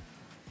 Yes.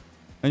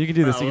 And you can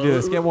do this. You can do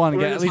this. Get one. We're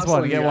Get at just least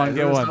one. hustling, Get you one. guys.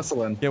 Get We're just one.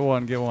 hustling. Get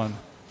one. Get one.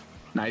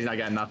 Nah, he's not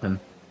getting nothing.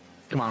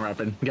 Come on,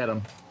 Rapid. Get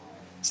him.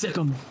 Stick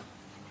him.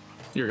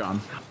 You're gone.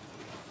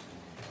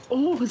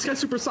 Oh, this guy's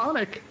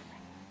supersonic.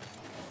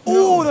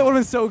 Oh, that would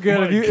have been so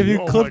good if you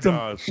Oh clipped him.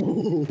 my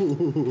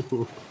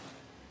gosh.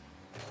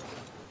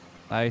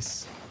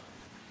 Nice.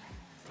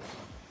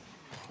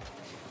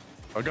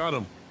 I got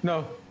him.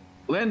 No.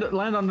 Land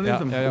underneath Yeah,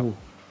 him. yeah, yeah. Ooh.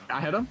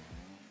 I hit him.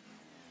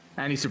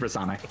 And he's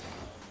supersonic.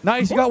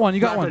 Nice, you got one.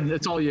 You got Rapid, one.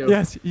 It's all you.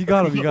 Yes, you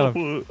got him. You got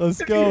him.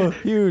 Let's go.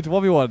 Huge.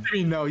 1v1. I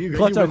mean, no, you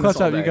Clutch you up, win clutch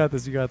this all up. You day. got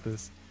this. You got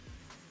this.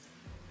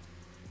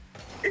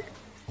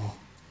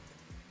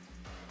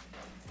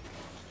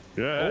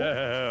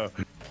 Yeah.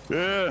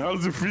 Yeah. How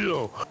does it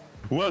feel?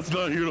 Let's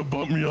not here to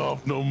bump me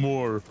off no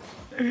more.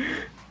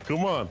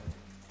 Come on.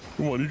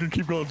 Come on. You can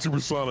keep going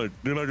supersonic.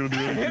 You're not going to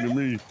do anything to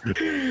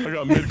me. I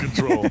got mid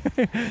control.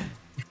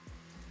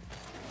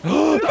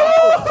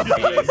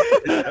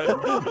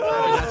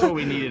 That's what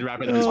we needed,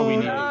 Rapid. That's what we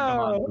needed. Come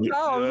on.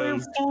 No,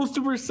 I'm full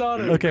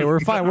supersonic. Okay, we're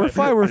fine. We're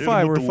fine. We're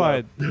fine. We're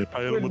fine. I hit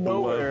him with the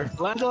Nowhere.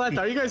 left. Leth,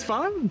 are you guys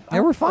fine? Yeah,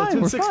 we're fine.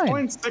 We're 6 fine.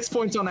 points. 6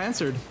 points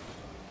unanswered.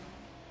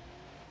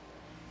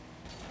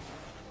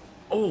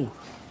 Oh.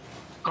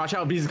 Watch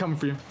out. Bees is coming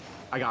for you.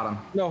 I got him.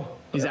 No.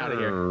 He's out of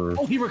here.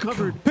 Oh, he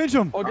recovered. Pinch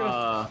him. Oh,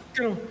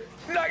 get him.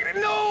 Get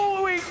him.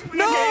 No, wait.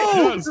 No.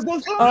 Yes.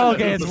 Oh,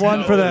 okay, it's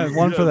one for them.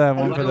 One for them.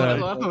 One for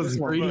them. Leth was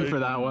greedy for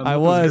that one. I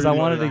was. I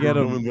wanted to get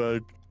We're him. coming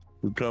back.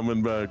 We're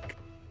coming back.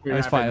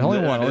 That's fine. Only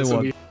one.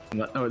 Only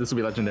one. Oh, this will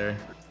be legendary.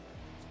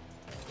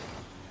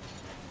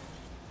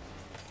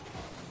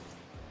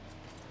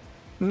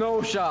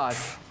 No shot.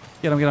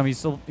 Get him. Get him. He's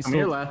still. I'm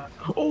here, Leth.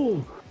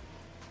 Oh.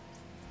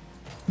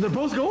 They're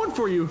both going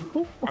for you.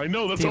 Oh, I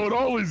know. That's how it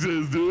always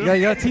is, dude. Yeah,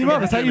 you gotta team up.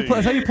 That's how you play.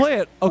 That's how you play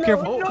it. Oh,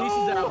 careful. oh, Beast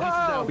is out. Beast is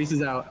out. Beast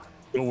is out.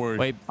 Don't worry.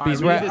 Wait, All right,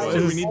 Beast we rat. need this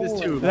too. This We is need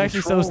this too. it's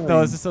actually so.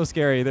 No, this is so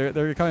scary.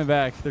 They're coming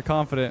back. They're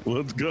confident.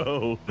 Let's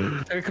go.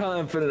 They're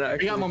confident, We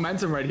actually. got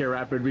momentum right here,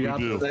 Rapid. We got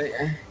do. this.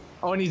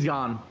 Oh, and he's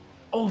gone.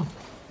 Oh,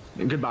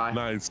 goodbye.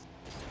 Nice.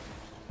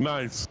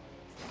 Nice.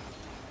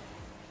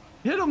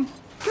 Hit him.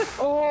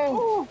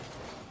 Oh.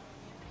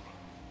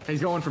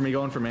 He's going for me.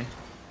 Going for me.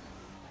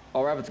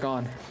 Oh, Rabbit's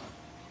gone.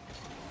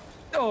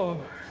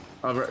 Oh.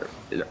 Oh.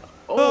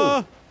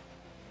 Ah!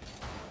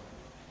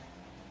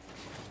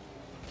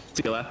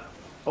 See you, Leth.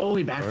 Oh,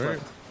 he backflipped. Alright.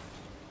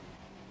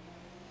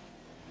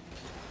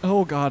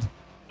 Oh God.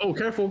 Oh,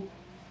 careful.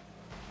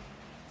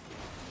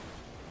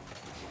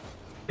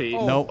 Hey,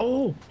 Oh. Nope.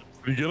 Oh,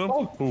 Did you get him?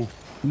 Oh.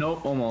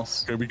 nope,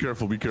 almost. Okay, be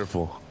careful. Be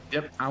careful.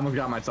 Yep, I almost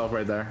got myself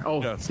right there.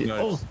 Oh, Yes, yeah.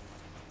 nice. Oh,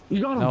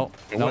 you got him. No.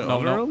 It No. went No.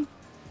 under No. him?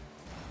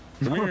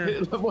 Come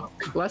here.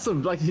 Less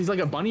of like he's like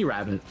a bunny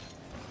rabbit.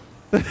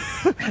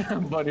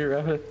 Bunny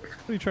Rabbit.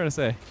 What are you trying to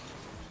say?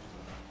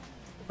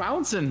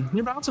 Bouncing.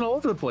 You're bouncing all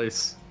over the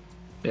place.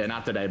 Yeah,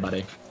 not today,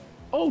 buddy.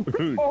 Oh,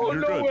 You're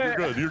no good. way. You're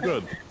good. You're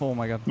good. Oh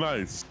my God.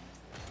 Nice.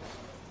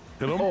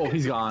 Hit him. oh,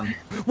 he's gone.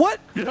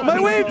 What? My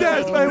wave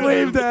dash. My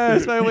wave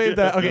dash. My wave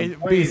dash. Okay,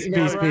 beast.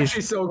 Yeah, Beast. we're Beast.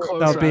 actually so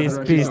close. No, Rapid. beast.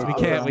 We're actually Beast. so We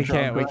close. can't. We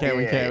can't. We can't.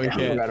 We can't. We I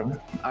can't. got him.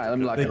 All right, let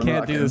me lock They in.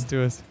 can't do this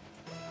to us.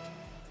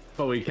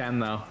 But we can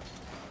though.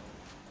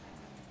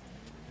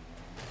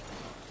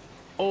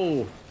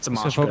 Oh, it's a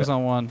Just mosh focus pit.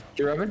 on one.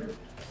 You Rabbit?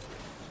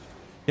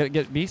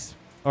 Get beast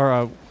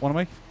or one of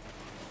my.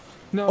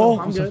 No, Oh,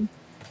 I'm I'm sorry.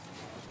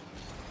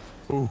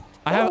 good.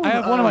 I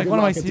have one of my good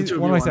luck. It's a set. 2v1,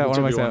 One of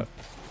my it's a set.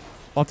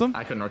 Bumped him.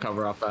 I couldn't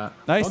recover off that.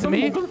 Nice to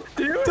me.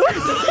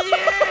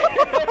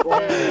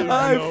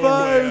 High No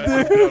five,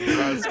 way. dude.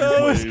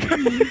 That was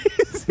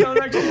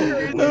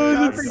That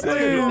was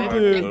insane,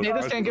 dude. They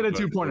just can't get a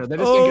 2-pointer. They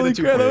just Holy can't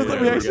get a crap! That was 2-pointer.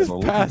 like we actually just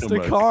Look passed at a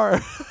him back.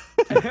 car.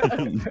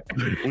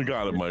 We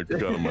got it, Mike. We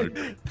got it,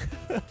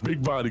 Mike.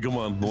 Big body. Come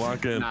on.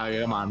 Lock in. Nah,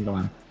 come on, come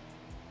on.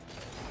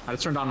 I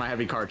just turned on my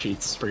heavy car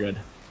cheats. We're good.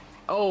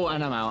 Oh,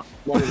 and I'm out.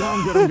 I'm good,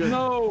 I'm good.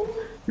 No.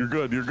 You're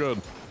good. You're good.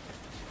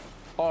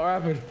 Oh,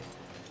 Rabbit.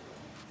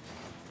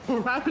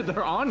 Rapid,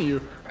 they're on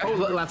you. Oh,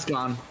 Let's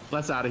gone.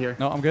 Let's out of here.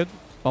 No, I'm good.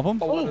 Bump him.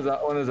 Oh, one is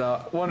out. One is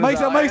out. One is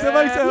Mike's out. Mike's out.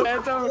 Mike's out.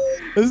 It's out.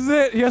 This is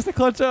it. He has to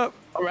clutch up.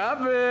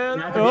 Rapid, Rabbit.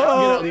 you have to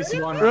Uh-oh. get at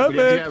least one. Rapid. You have to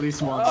Rapid. get at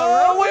least one.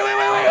 Oh, wait.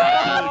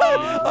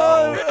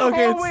 Oh,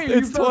 okay, Oh, wait,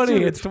 it's you fell 20.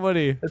 too. It's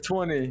 20. It's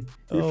 20. You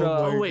Oh, fell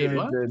out. oh, wait, You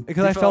what? did.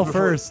 Because You I fell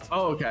before. first.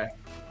 Oh, okay.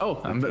 Oh,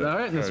 all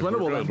right. It's Okay, we're winnable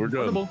good, then. we're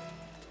good. Winnable.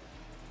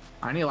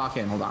 I need to lock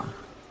in. Hold on.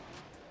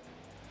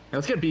 Yeah,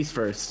 let's get Beast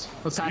first.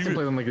 Let's passive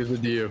play them like we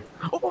did to you.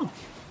 Oh,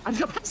 I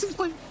just got passive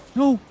play.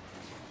 No.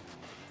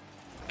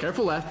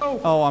 Careful, Leth.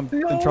 Oh, I'm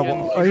in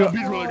trouble. I Are you? got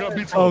beat roll. I got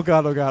beat Oh roll.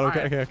 God. Oh God. All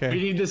Okay. right. Okay. We Okay.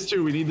 need this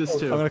too. We need this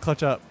too. I'm gonna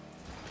clutch up.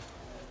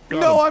 Got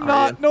No, him. I'm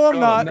not. No, I'm Got him,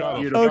 not. got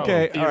him. Beautiful.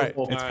 Okay. All right.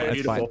 Beautiful. It's fine. It's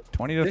Beautiful. fine.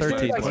 20 to This is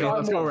 13. like 20.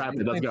 Let's go,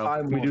 Rapid. Let's go.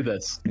 Five We more. do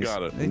this.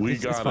 Got it. It's- We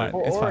it's got fine. it.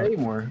 It's Or fine. 8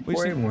 more. We Or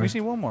just 8 more.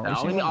 need one more. We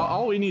just need one more.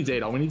 All we need is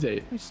 8. All we need is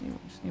 8. We just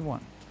need one.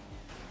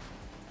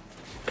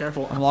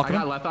 Careful. I'm locking I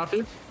got him. Leth off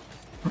you.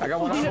 I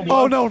got one.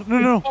 Oh no!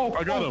 No!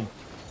 I got him.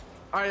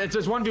 All right, it's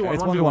just 1v1.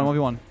 It's 1v1.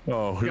 1v1.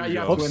 Oh, here we You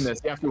have go. to win this.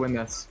 You have to win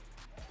this.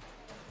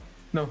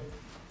 No.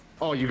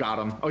 Oh, you got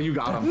him. Oh, you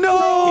got him.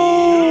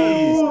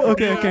 No!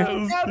 Okay. Okay.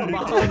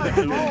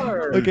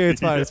 Yes. Okay.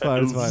 It's fine. It's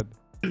fine. It's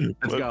fine.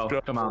 Let's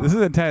go. Come on. This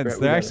is intense.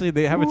 Right, we got it.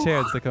 They have a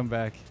chance to come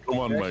back. Come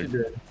on, Mike.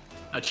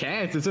 A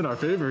chance. It's in our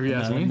favor, if you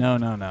ask me. No.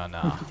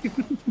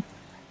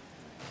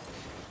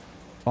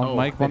 Bump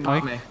Mike. they Bump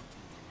popped Mike. me.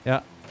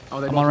 Yeah. Oh,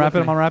 they I'm both on rapid.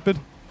 whipped I'm me. on rapid.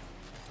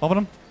 Bumping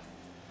him.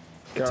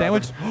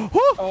 Sandwich.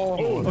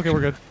 Oh. Okay,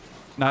 we're good.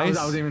 I Nice.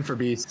 was aiming for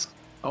Beast.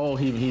 Oh,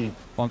 he.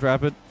 Bumped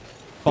rapid.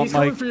 Bump He's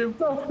coming Mike. for you.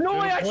 No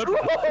way, I What?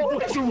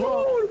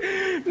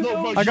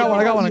 No, Mike, I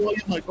got one. Oh, you,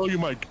 Mike. Oh, you,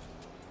 Mike.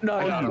 No,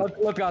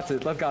 Leth got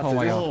it. Leth got it. Oh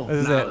my god.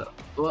 This is it.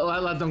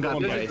 Let them got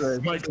the Mike,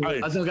 ice.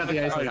 Mike, Let them got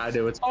the ice like I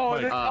do. It's Oh,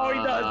 Mike. oh,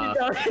 he does.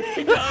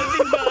 He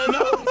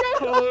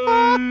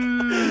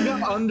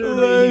got under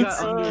me.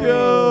 Let's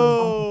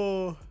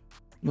go.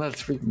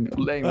 Let's freaking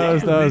laying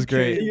That was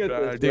great.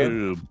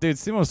 Dude. Dude,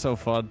 Sumo's so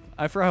fun.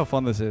 I forgot how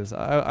fun this is.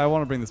 I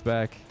want to bring this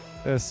back.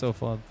 It's so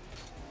fun.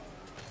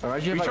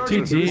 Alright, you have like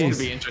Recharging GGs. boost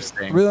could be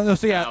interesting. Really, no,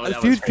 so yeah,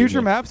 That was future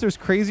crazy. maps, there's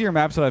crazier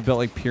maps that I've built,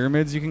 like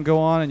pyramids you can go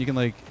on, and you can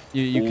like,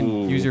 you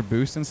can use your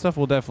boost and stuff.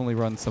 We'll definitely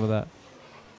run some of that.